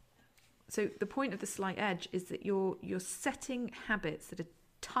 So the point of the slight edge is that you're setting habits that are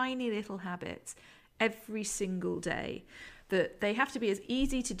tiny little habits every single day, that they have to be as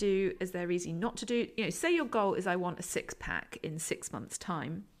easy to do as they're easy not to do. Say your goal is I want a 6-pack in 6 months'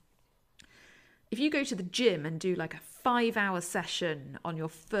 time. If you go to the gym and do like a 5-hour session on your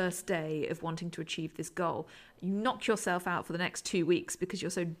first day of wanting to achieve this goal, you knock yourself out for the next 2 weeks because you're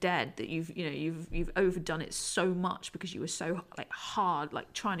so dead that you've overdone it so much because you were so hard,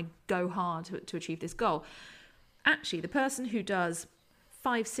 trying to go hard to achieve this goal. Actually, the person who does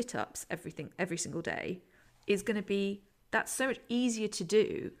 5 sit-ups every single day is going to be, that's so much easier to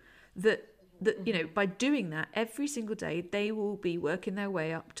do that by doing that every single day, they will be working their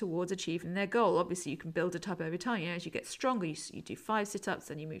way up towards achieving their goal. Obviously, you can build it up over time. As you get stronger, you do 5 sit-ups,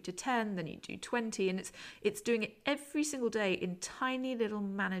 then you move to 10, then you do 20, and it's doing it every single day in tiny little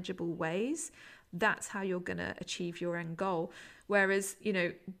manageable ways. That's how you're going to achieve your end goal. Whereas,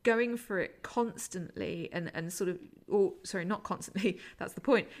 going for it constantly and sort of, or sorry, not constantly, that's the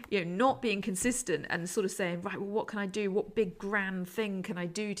point, not being consistent and sort of saying, right, well, what can I do? What big grand thing can I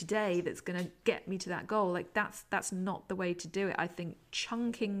do today that's going to get me to that goal? That's not the way to do it. I think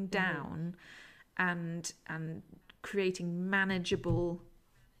chunking down and creating manageable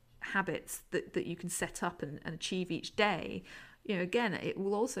habits that you can set up and achieve each day, again, it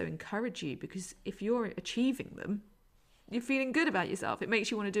will also encourage you, because if you're achieving them, you're feeling good about yourself. It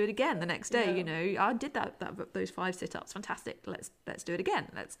makes you want to do it again the next day. Yeah. I did those 5 sit-ups. Fantastic. Let's do it again.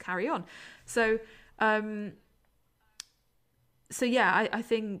 Let's carry on. So, yeah, I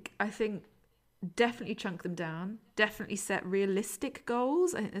think definitely chunk them down. Definitely set realistic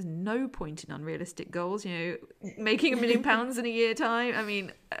goals. I think there's no point in unrealistic goals. Making £1 million in a year time. I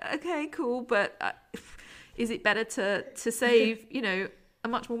mean, okay, cool, but is it better to save, a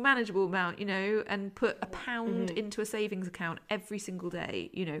much more manageable amount, and put £1 into a savings account every single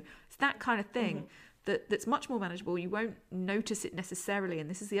day? It's that kind of thing that's much more manageable. You won't notice it necessarily. And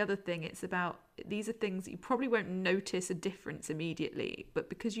this is the other thing. It's about, these are things that you probably won't notice a difference immediately, but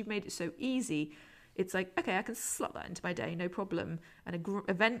because you've made it so easy, it's like, okay, I can slot that into my day, no problem. And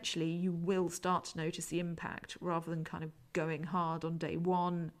eventually you will start to notice the impact, rather than kind of going hard on day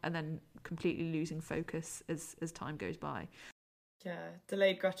one and then completely losing focus as time goes by. Yeah,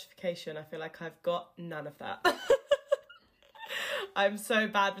 delayed gratification. I feel like I've got none of that. I'm so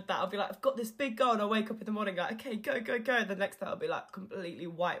bad with that. I'll be like, I've got this big goal, and I'll wake up in the morning like, okay, go. The next day I'll be like completely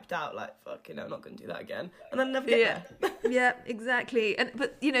wiped out, like, fucking hell, I'm not going to do that again. And then never get there. Yeah, exactly.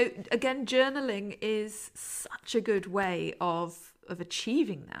 But again, journaling is such a good way of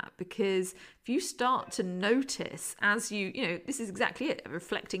achieving that, because if you start to notice as this is exactly it,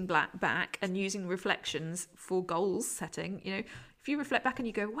 reflecting back and using reflections for goals setting, if you reflect back and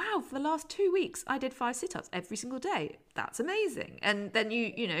you go, wow, for the last 2 weeks, I did 5 sit-ups every single day. That's amazing. And then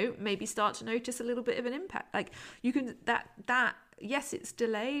you maybe start to notice a little bit of an impact. Like you can, that yes, it's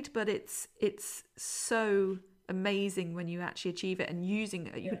delayed, but it's so amazing when you actually achieve it, and you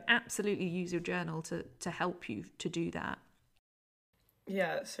can absolutely use your journal to help you to do that.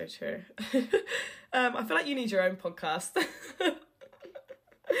 Yeah, that's so true. I feel like you need your own podcast.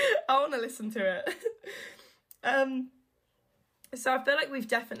 I want to listen to it. So I feel like we've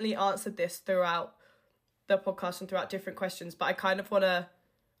definitely answered this throughout the podcast and throughout different questions, but I kind of want to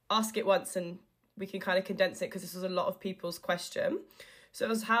ask it once and we can kind of condense it, because this was a lot of people's question. So it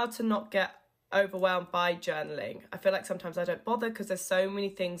was how to not get overwhelmed by journaling. I feel like sometimes I don't bother because there's so many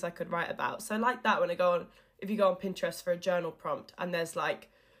things I could write about. So like that, if you go on Pinterest for a journal prompt, and there's like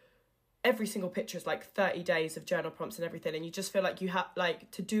every single picture is like 30 days of journal prompts and everything, and you just feel like you have, like,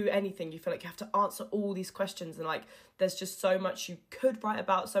 to do anything, you feel like you have to answer all these questions, and like there's just so much you could write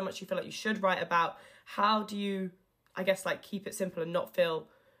about, so much you feel like you should write about. How do you, I guess, like, keep it simple and not feel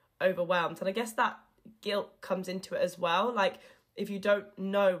overwhelmed? And I guess that guilt comes into it as well. Like, if you don't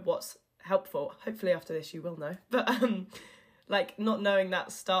know what's helpful, hopefully after this you will know, but like not knowing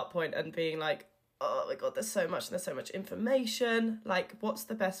that start point and being like, oh my god, there's so much information. Like, what's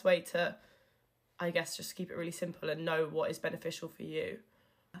the best way to, I guess, just keep it really simple and know what is beneficial for you?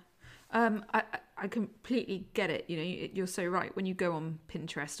 I completely get it. You're so right. When you go on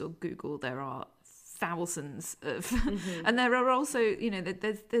Pinterest or Google, there are thousands of, and there are also, you know,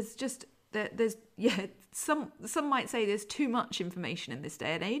 there's some might say there's too much information in this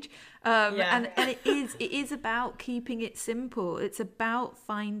day and age, and it is about keeping it simple. It's about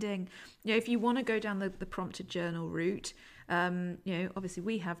finding, you know, if you want to go down the prompted journal route, you know, obviously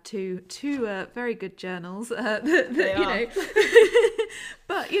we have two very good journals that you know,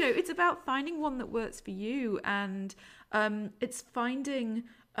 but you know, it's about finding one that works for you, and it's finding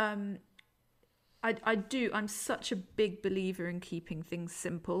I'm such a big believer in keeping things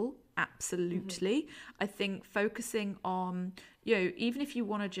simple. Absolutely. I think focusing on, you know, even if you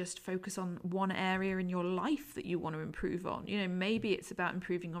want to just focus on one area in your life that you want to improve on, you know, maybe it's about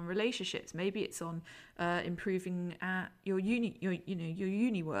improving on relationships, maybe it's on improving at your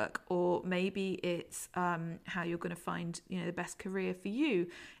uni work, or maybe it's how you're going to find, you know, the best career for you.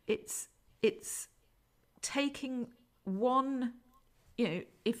 It's taking one, you know,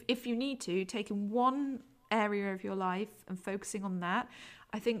 if you need to, taking one area of your life and focusing on that.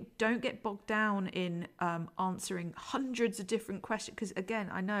 I think don't get bogged down in answering hundreds of different questions, because again,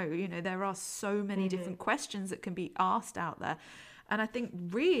 I know, you know, there are so many different questions that can be asked out there, and I think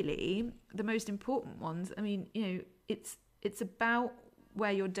really the most important ones, I mean, you know, it's about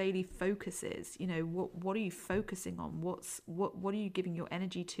where your daily focus is. You know, what are you focusing on? What are you giving your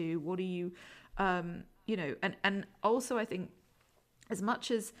energy to? What are you you know, and also I think as much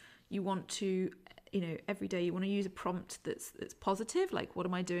as you want to, you know, every day you want to use a prompt that's positive, like what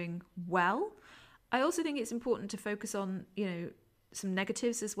am I doing well? I also think it's important to focus on, you know, some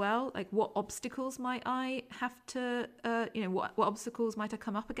negatives as well, like what obstacles might I have to, you know, what obstacles might I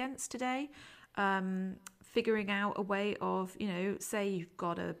come up against today? Figuring out a way of, you know, say you've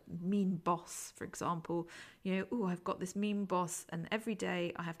got a mean boss, for example, you know, oh, I've got this mean boss and every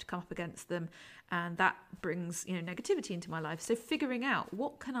day I have to come up against them, and that brings, you know, negativity into my life. So figuring out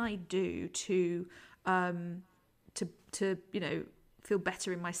what can I do to you know, feel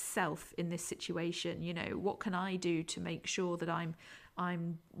better in myself in this situation. You know, what can I do to make sure that I'm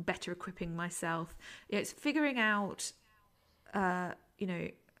better equipping myself? You know, it's figuring out, you know,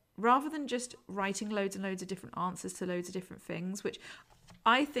 rather than just writing loads and loads of different answers to loads of different things, which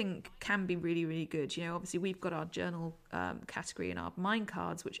I think can be really, really good. You know, obviously we've got our journal category and our mind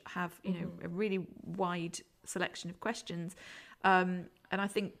cards, which have, you know, a really wide selection of questions. And I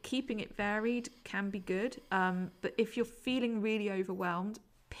think keeping it varied can be good. But if you're feeling really overwhelmed,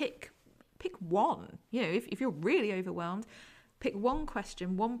 pick one. You know, if you're really overwhelmed, pick one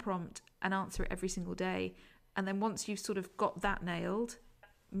question, one prompt, and answer it every single day. And then once you've sort of got that nailed,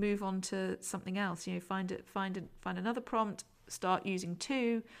 move on to something else. You know, find another prompt, start using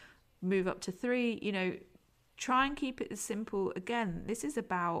 2, move up to 3. You know, try and keep it as simple. Again, this is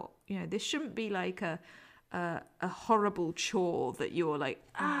about, you know, this shouldn't be like a horrible chore that you're like,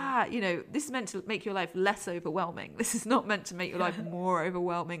 you know, this is meant to make your life less overwhelming. This is not meant to make your life more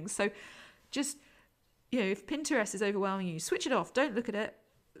overwhelming. So just, you know, if Pinterest is overwhelming you, switch it off. Don't look at it.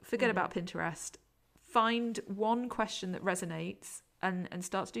 Forget about Pinterest. Find one question that resonates and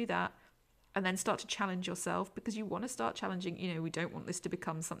start to do that, and then start to challenge yourself, because you want to start challenging. You know, we don't want this to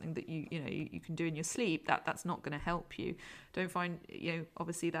become something that you can do in your sleep. That's not going to help you. Don't find, you know,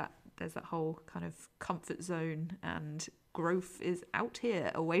 obviously that there's that whole kind of comfort zone, and growth is out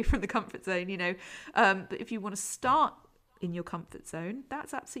here away from the comfort zone, you know. But if you want to start in your comfort zone,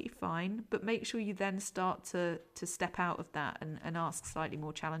 that's absolutely fine. But make sure you then start to step out of that and ask slightly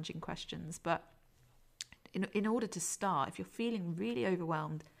more challenging questions. But in order to start, if you're feeling really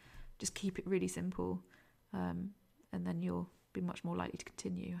overwhelmed, just keep it really simple, and then you'll be much more likely to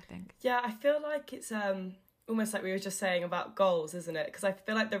continue, I think. Yeah, I feel like it's almost like we were just saying about goals, isn't it? Because I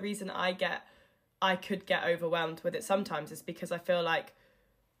feel like the reason I could get overwhelmed with it sometimes is because I feel like,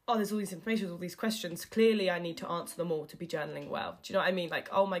 oh, there's all these information, all these questions. Clearly, I need to answer them all to be journaling well. Do you know what I mean? Like,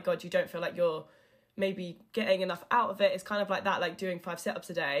 oh my God, you don't feel like you're maybe getting enough out of it. It's kind of like that, like doing 5 sit-ups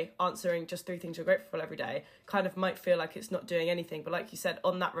a day, answering just 3 things you're grateful for every day, kind of might feel like it's not doing anything. But like you said,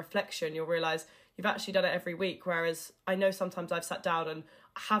 on that reflection, you'll realise you've actually done it every week. Whereas I know sometimes I've sat down and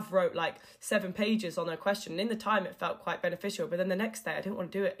have wrote like 7 pages on a question. And in the time, it felt quite beneficial. But then the next day, I didn't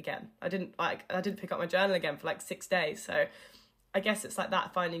want to do it again. I didn't pick up my journal again for like 6 days. So I guess it's like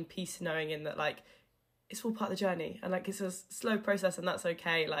that, finding peace, knowing in that like it's all part of the journey, and like it's a slow process, and that's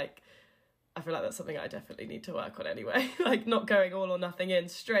okay. Like, I feel like that's something I definitely need to work on anyway. Like not going all or nothing in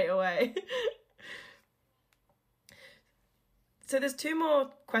straight away. So there's 2 more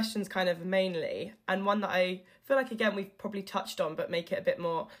questions kind of mainly, and one that I feel like, again, we've probably touched on, but make it a bit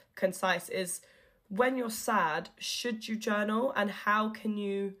more concise, is when you're sad, should you journal, and how can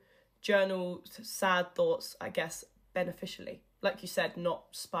you journal sad thoughts, I guess, beneficially? like you said, not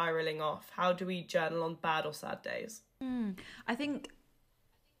spiraling off? How do we journal on bad or sad days? I think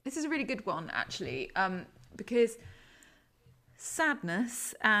this is a really good one, actually, because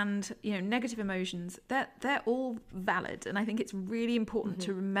sadness and negative emotions, they're all valid, and I think it's really important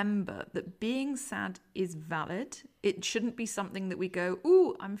to remember that being sad is valid. It shouldn't be something that we go,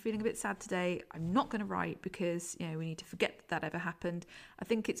 "Ooh, I'm feeling a bit sad today, I'm not going to write because we need to forget that ever happened." I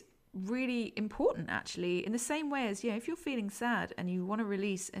think it's really important, actually, in the same way as if you're feeling sad and you want to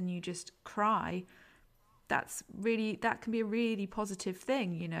release and you just cry, that can be a really positive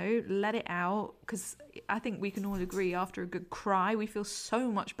thing. Let it out, because I think we can all agree after a good cry we feel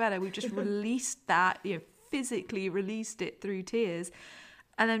so much better. We've just released that, physically released it through tears,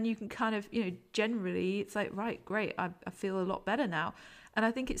 and then you can kind of generally it's like, right, great, I feel a lot better now. And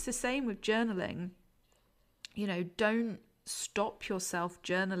I think it's the same with journaling. Don't stop yourself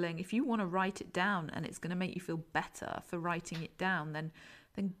journaling. If you want to write it down and it's going to make you feel better for writing it down, then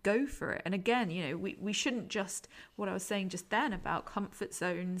go for it. And again, we shouldn't just, what I was saying just then about comfort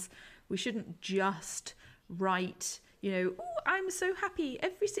zones, we shouldn't just write, "Oh, I'm so happy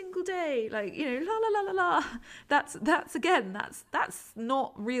every single day," like, la la la la la. That's again, that's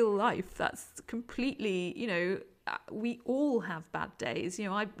not real life. That's completely, we all have bad days.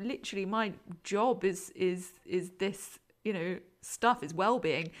 I literally, my job is this, stuff is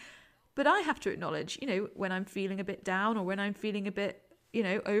well-being. But I have to acknowledge, when I'm feeling a bit down or when I'm feeling a bit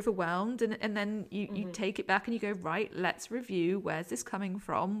overwhelmed, and then you take it back and you go, right, let's review, where's this coming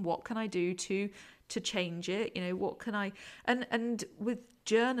from, what can I do to change it, what can I, and with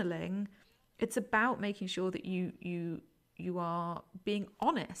journaling, it's about making sure that you are being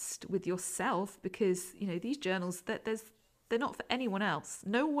honest with yourself, because these journals, they're not for anyone else.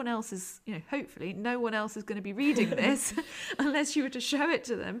 No one else is, hopefully no one else is going to be reading this unless you were to show it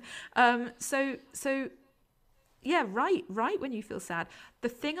to them. So yeah, write when you feel sad. The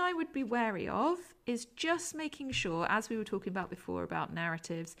thing I would be wary of is just making sure, as we were talking about before about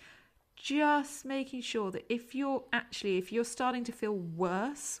narratives, just making sure that if you're starting to feel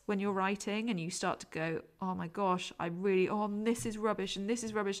worse when you're writing and you start to go, "Oh my gosh, this is rubbish and this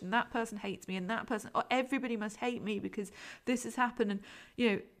is rubbish and that person hates me and that person, everybody must hate me because this has happened,"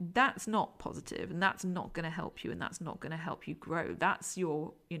 and that's not positive, and that's not going to help you, and that's not going to help you grow. That's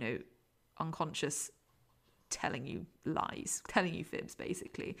your unconscious telling you lies, telling you fibs,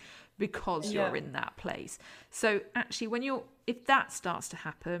 basically, because you're in that place. So actually, if that starts to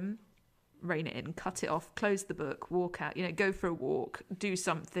happen, rein it in, cut it off, close the book, walk out, go for a walk, do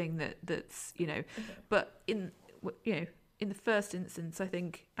something that's but in the first instance, I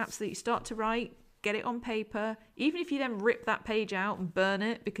think absolutely start to write, get it on paper, even if you then rip that page out and burn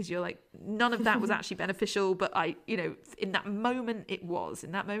it because you're like, none of that was actually beneficial, but in that moment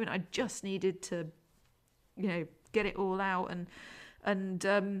I just needed to get it all out, and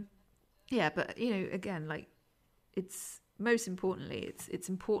but again, like, it's most importantly, it's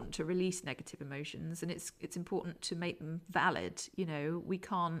important to release negative emotions, and it's important to make them valid. We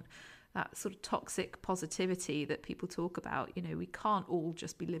can't, that sort of toxic positivity that people talk about, we can't all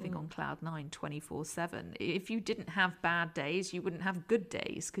just be living on cloud 9 24/7. If you didn't have bad days, you wouldn't have good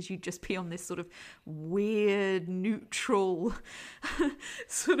days, because you'd just be on this sort of weird neutral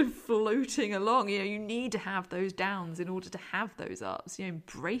sort of floating along. You need to have those downs in order to have those ups.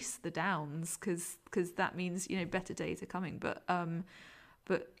 Embrace the downs, because that means better days are coming. But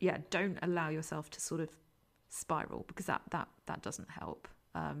yeah, don't allow yourself to sort of spiral, because that doesn't help.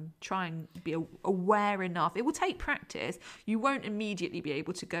 Try and be aware enough. It will take practice. You won't immediately be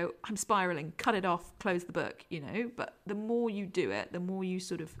able to go, "I'm spiraling, cut it off, close the book," but the more you do it, the more you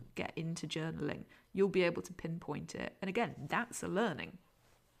sort of get into journaling, you'll be able to pinpoint it. And again, that's a learning,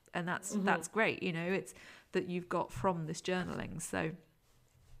 and that's great. It's that you've got from this journaling. So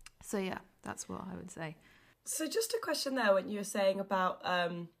yeah, that's what I would say. So just a question there, when you were saying about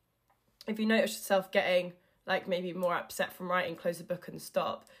if you notice yourself getting like maybe more upset from writing, close the book and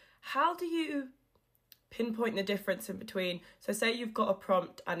stop. How do you pinpoint the difference in between? So say you've got a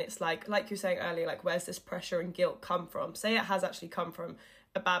prompt and it's like you were saying earlier, like, where's this pressure and guilt come from? Say it has actually come from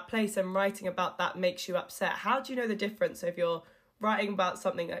a bad place, and writing about that makes you upset. How do you know the difference? So if you're writing about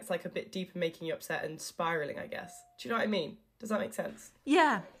something that's like a bit deeper, making you upset and spiraling, I guess. Do you know what I mean? Does that make sense?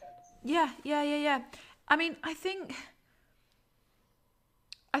 Yeah. I mean, I think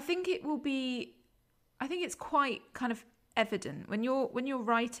it will be, I think it's quite kind of evident when you're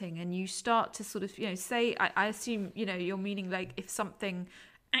writing and you start to sort of, say, I assume, you're meaning like if something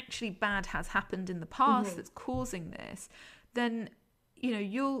actually bad has happened in the past that's causing this, then,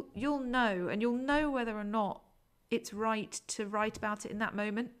 you'll know, and you'll know whether or not it's right to write about it in that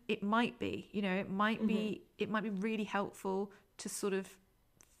moment. It might be, it might be really helpful sort of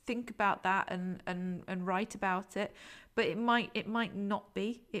think about that and write about it. But it might not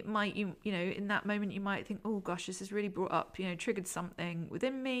be. It might, you know, in that moment you might think, oh gosh, this has really brought up, you know, triggered something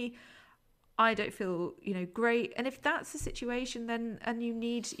within me. I don't feel, you know, great. And if that's the situation, then, and you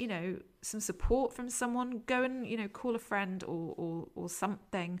need, you know, some support from someone, go and, you know, call a friend or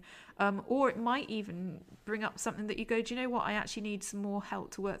something. Or it might even bring up something that you go, do you know what? I actually need some more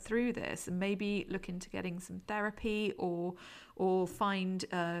help to work through this, and maybe look into getting some therapy or find,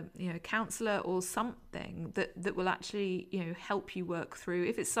 you know, a counsellor or something that will actually, you know, help you work through.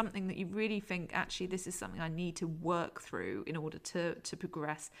 If it's something that you really think, actually, this is something I need to work through in order to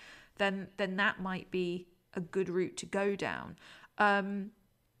progress, then that might be a good route to go down.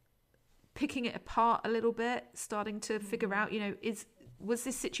 Picking it apart a little bit, starting to figure out, you know, was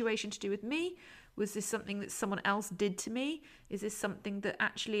this situation to do with me? Was this something that someone else did to me? Is this something that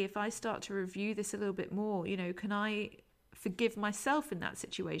actually, if I start to review this a little bit more, you know, can I forgive myself in that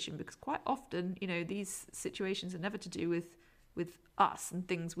situation? Because quite often, you know, these situations are never to do with us and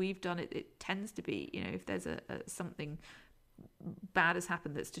things we've done. It tends to be, you know, if there's something bad has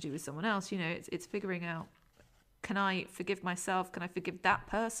happened that's to do with someone else, you know, it's figuring out, can I forgive myself? Can I forgive that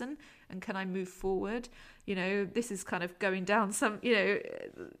person? And can I move forward? You know, this is kind of going down some, you know,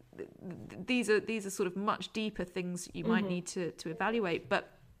 these are sort of much deeper things you might need to evaluate.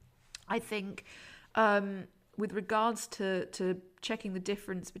 But I think with regards to checking the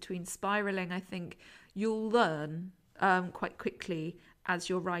difference between spiraling, I think you'll learn quite quickly as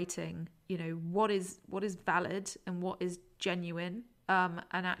you're writing, you know, what is valid and what is genuine, and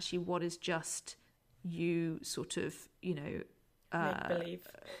actually what is just you sort of, you know, make believe.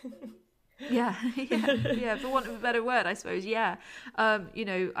 yeah, for want of a better word, I suppose. Yeah, you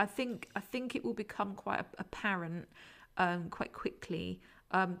know, I think it will become quite apparent quite quickly.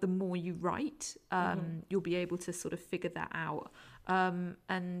 The more you write, you'll be able to sort of figure that out.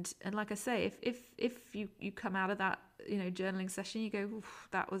 And like I say, if you come out of that, you know, journaling session, you go,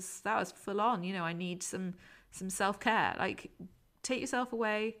 that was full on. You know, I need some self-care. Like, take yourself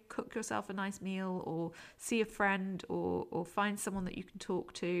away, cook yourself a nice meal, or see a friend, or find someone that you can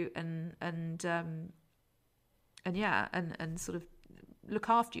talk to, and sort of look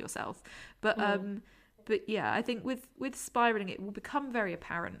after yourself. But yeah, I think with spiraling, it will become very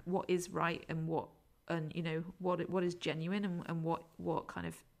apparent what is right and you know, what is genuine and what kind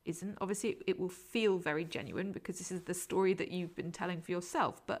of isn't. Obviously, it will feel very genuine because this is the story that you've been telling for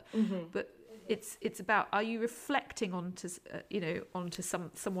yourself. But it's about, are you reflecting onto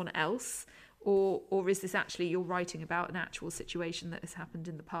someone else, or is this actually you're writing about an actual situation that has happened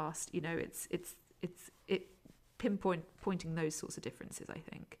in the past? You know, it's pointing those sorts of differences, I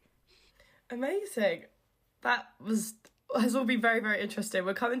think. Amazing. That has all been very, very interesting.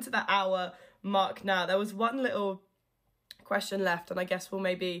 We're coming to that hour mark now. There was one little question left, and I guess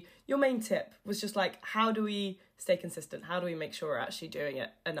maybe your main tip was just like, how do we stay consistent? How do we make sure we're actually doing it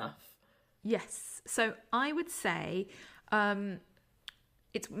enough? Yes. So I would say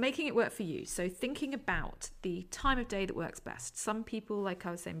it's making it work for you. So thinking about the time of day that works best. Some people, like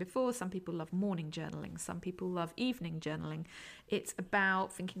I was saying before, some people love morning journaling. Some people love evening journaling. It's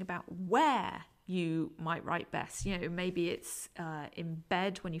about thinking about where you might write best. You know, maybe it's in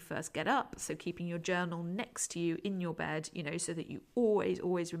bed when you first get up. So keeping your journal next to you in your bed, you know, so that you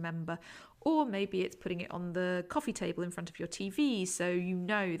always remember. Or maybe it's putting it on the coffee table in front of your TV, so you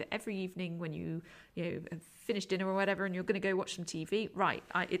know that every evening when you have finished dinner or whatever and you're going to go watch some TV, right,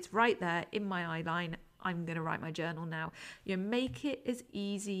 it's right there in my eye line. I'm going to write my journal now. You know, make it as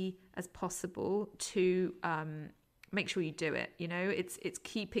easy as possible to make sure you do it. You know, it's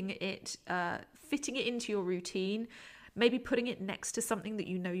keeping it, fitting it into your routine. Maybe putting it next to something that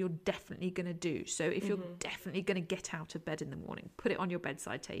you know you're definitely going to do. So if you're definitely going to get out of bed in the morning, put it on your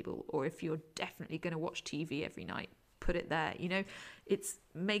bedside table. Or if you're definitely going to watch TV every night, put it there. You know, it's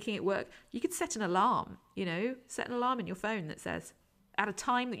making it work. You could set an alarm, you know, set an alarm in your phone that says, at a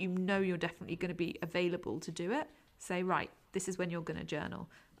time that you know you're definitely going to be available to do it, say, right, this is when you're going to journal.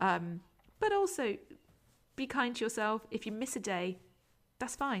 But also be kind to yourself. If you miss a day,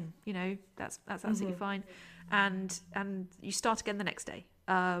 that's fine. You know, that's absolutely fine. And you start again the next day.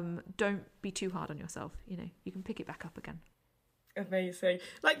 Don't be too hard on yourself. You know, you can pick it back up again. Amazing.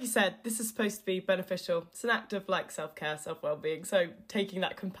 Like you said, this is supposed to be beneficial. It's an act of like self-care, self-well-being. So taking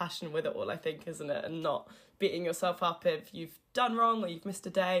that compassion with it all, I think, isn't it? And not beating yourself up if you've done wrong or you've missed a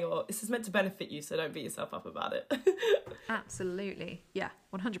day, or this is meant to benefit you. So don't beat yourself up about it. Absolutely. Yeah,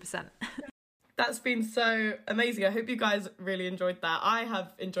 100%. That's been so amazing. I hope you guys really enjoyed that. I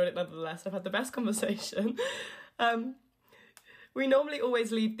have enjoyed it nonetheless. I've had the best conversation. we normally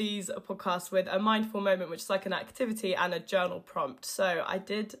always leave these podcasts with a mindful moment, which is like an activity and a journal prompt. So I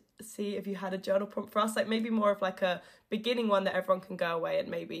did see if you had a journal prompt for us, like maybe more of like a beginning one that everyone can go away and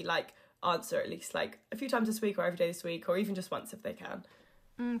maybe like answer at least like a few times this week or every day this week, or even just once if they can.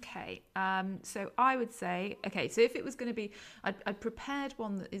 Okay, so I would say, so if it was going to be, I'd prepared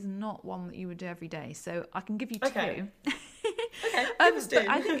one that is not one that you would do every day, so I can give you two. Okay, give us two. But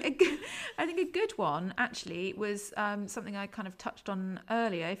I think a good one actually was something I kind of touched on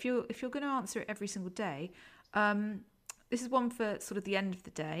earlier. If you're going to answer it every single day, this is one for sort of the end of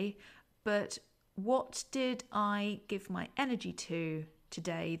the day. But what did I give my energy to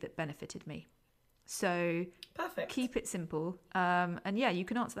today that benefited me? So perfect. Keep it simple, and yeah, you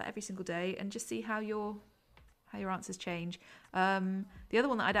can answer that every single day and just see how your answers change. The other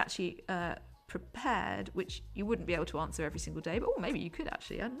one that I'd actually prepared, which you wouldn't be able to answer every single day, but maybe you could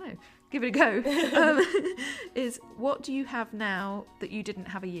actually, I don't know, give it a go, is what do you have now that you didn't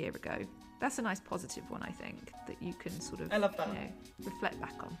have a year ago? That's a nice positive one, I think, that you can sort of, I love that. Reflect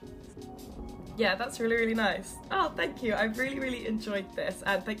back on. Yeah, that's really, really nice. Oh, thank you. I really, really enjoyed this,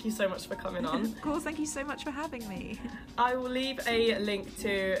 and thank you so much for coming on. Of course, thank you so much for having me. I will leave a link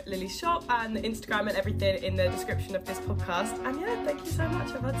to Lili's shop and Instagram and everything in the description of this podcast. And yeah, thank you so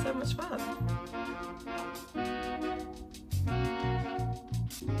much. I've had so much fun.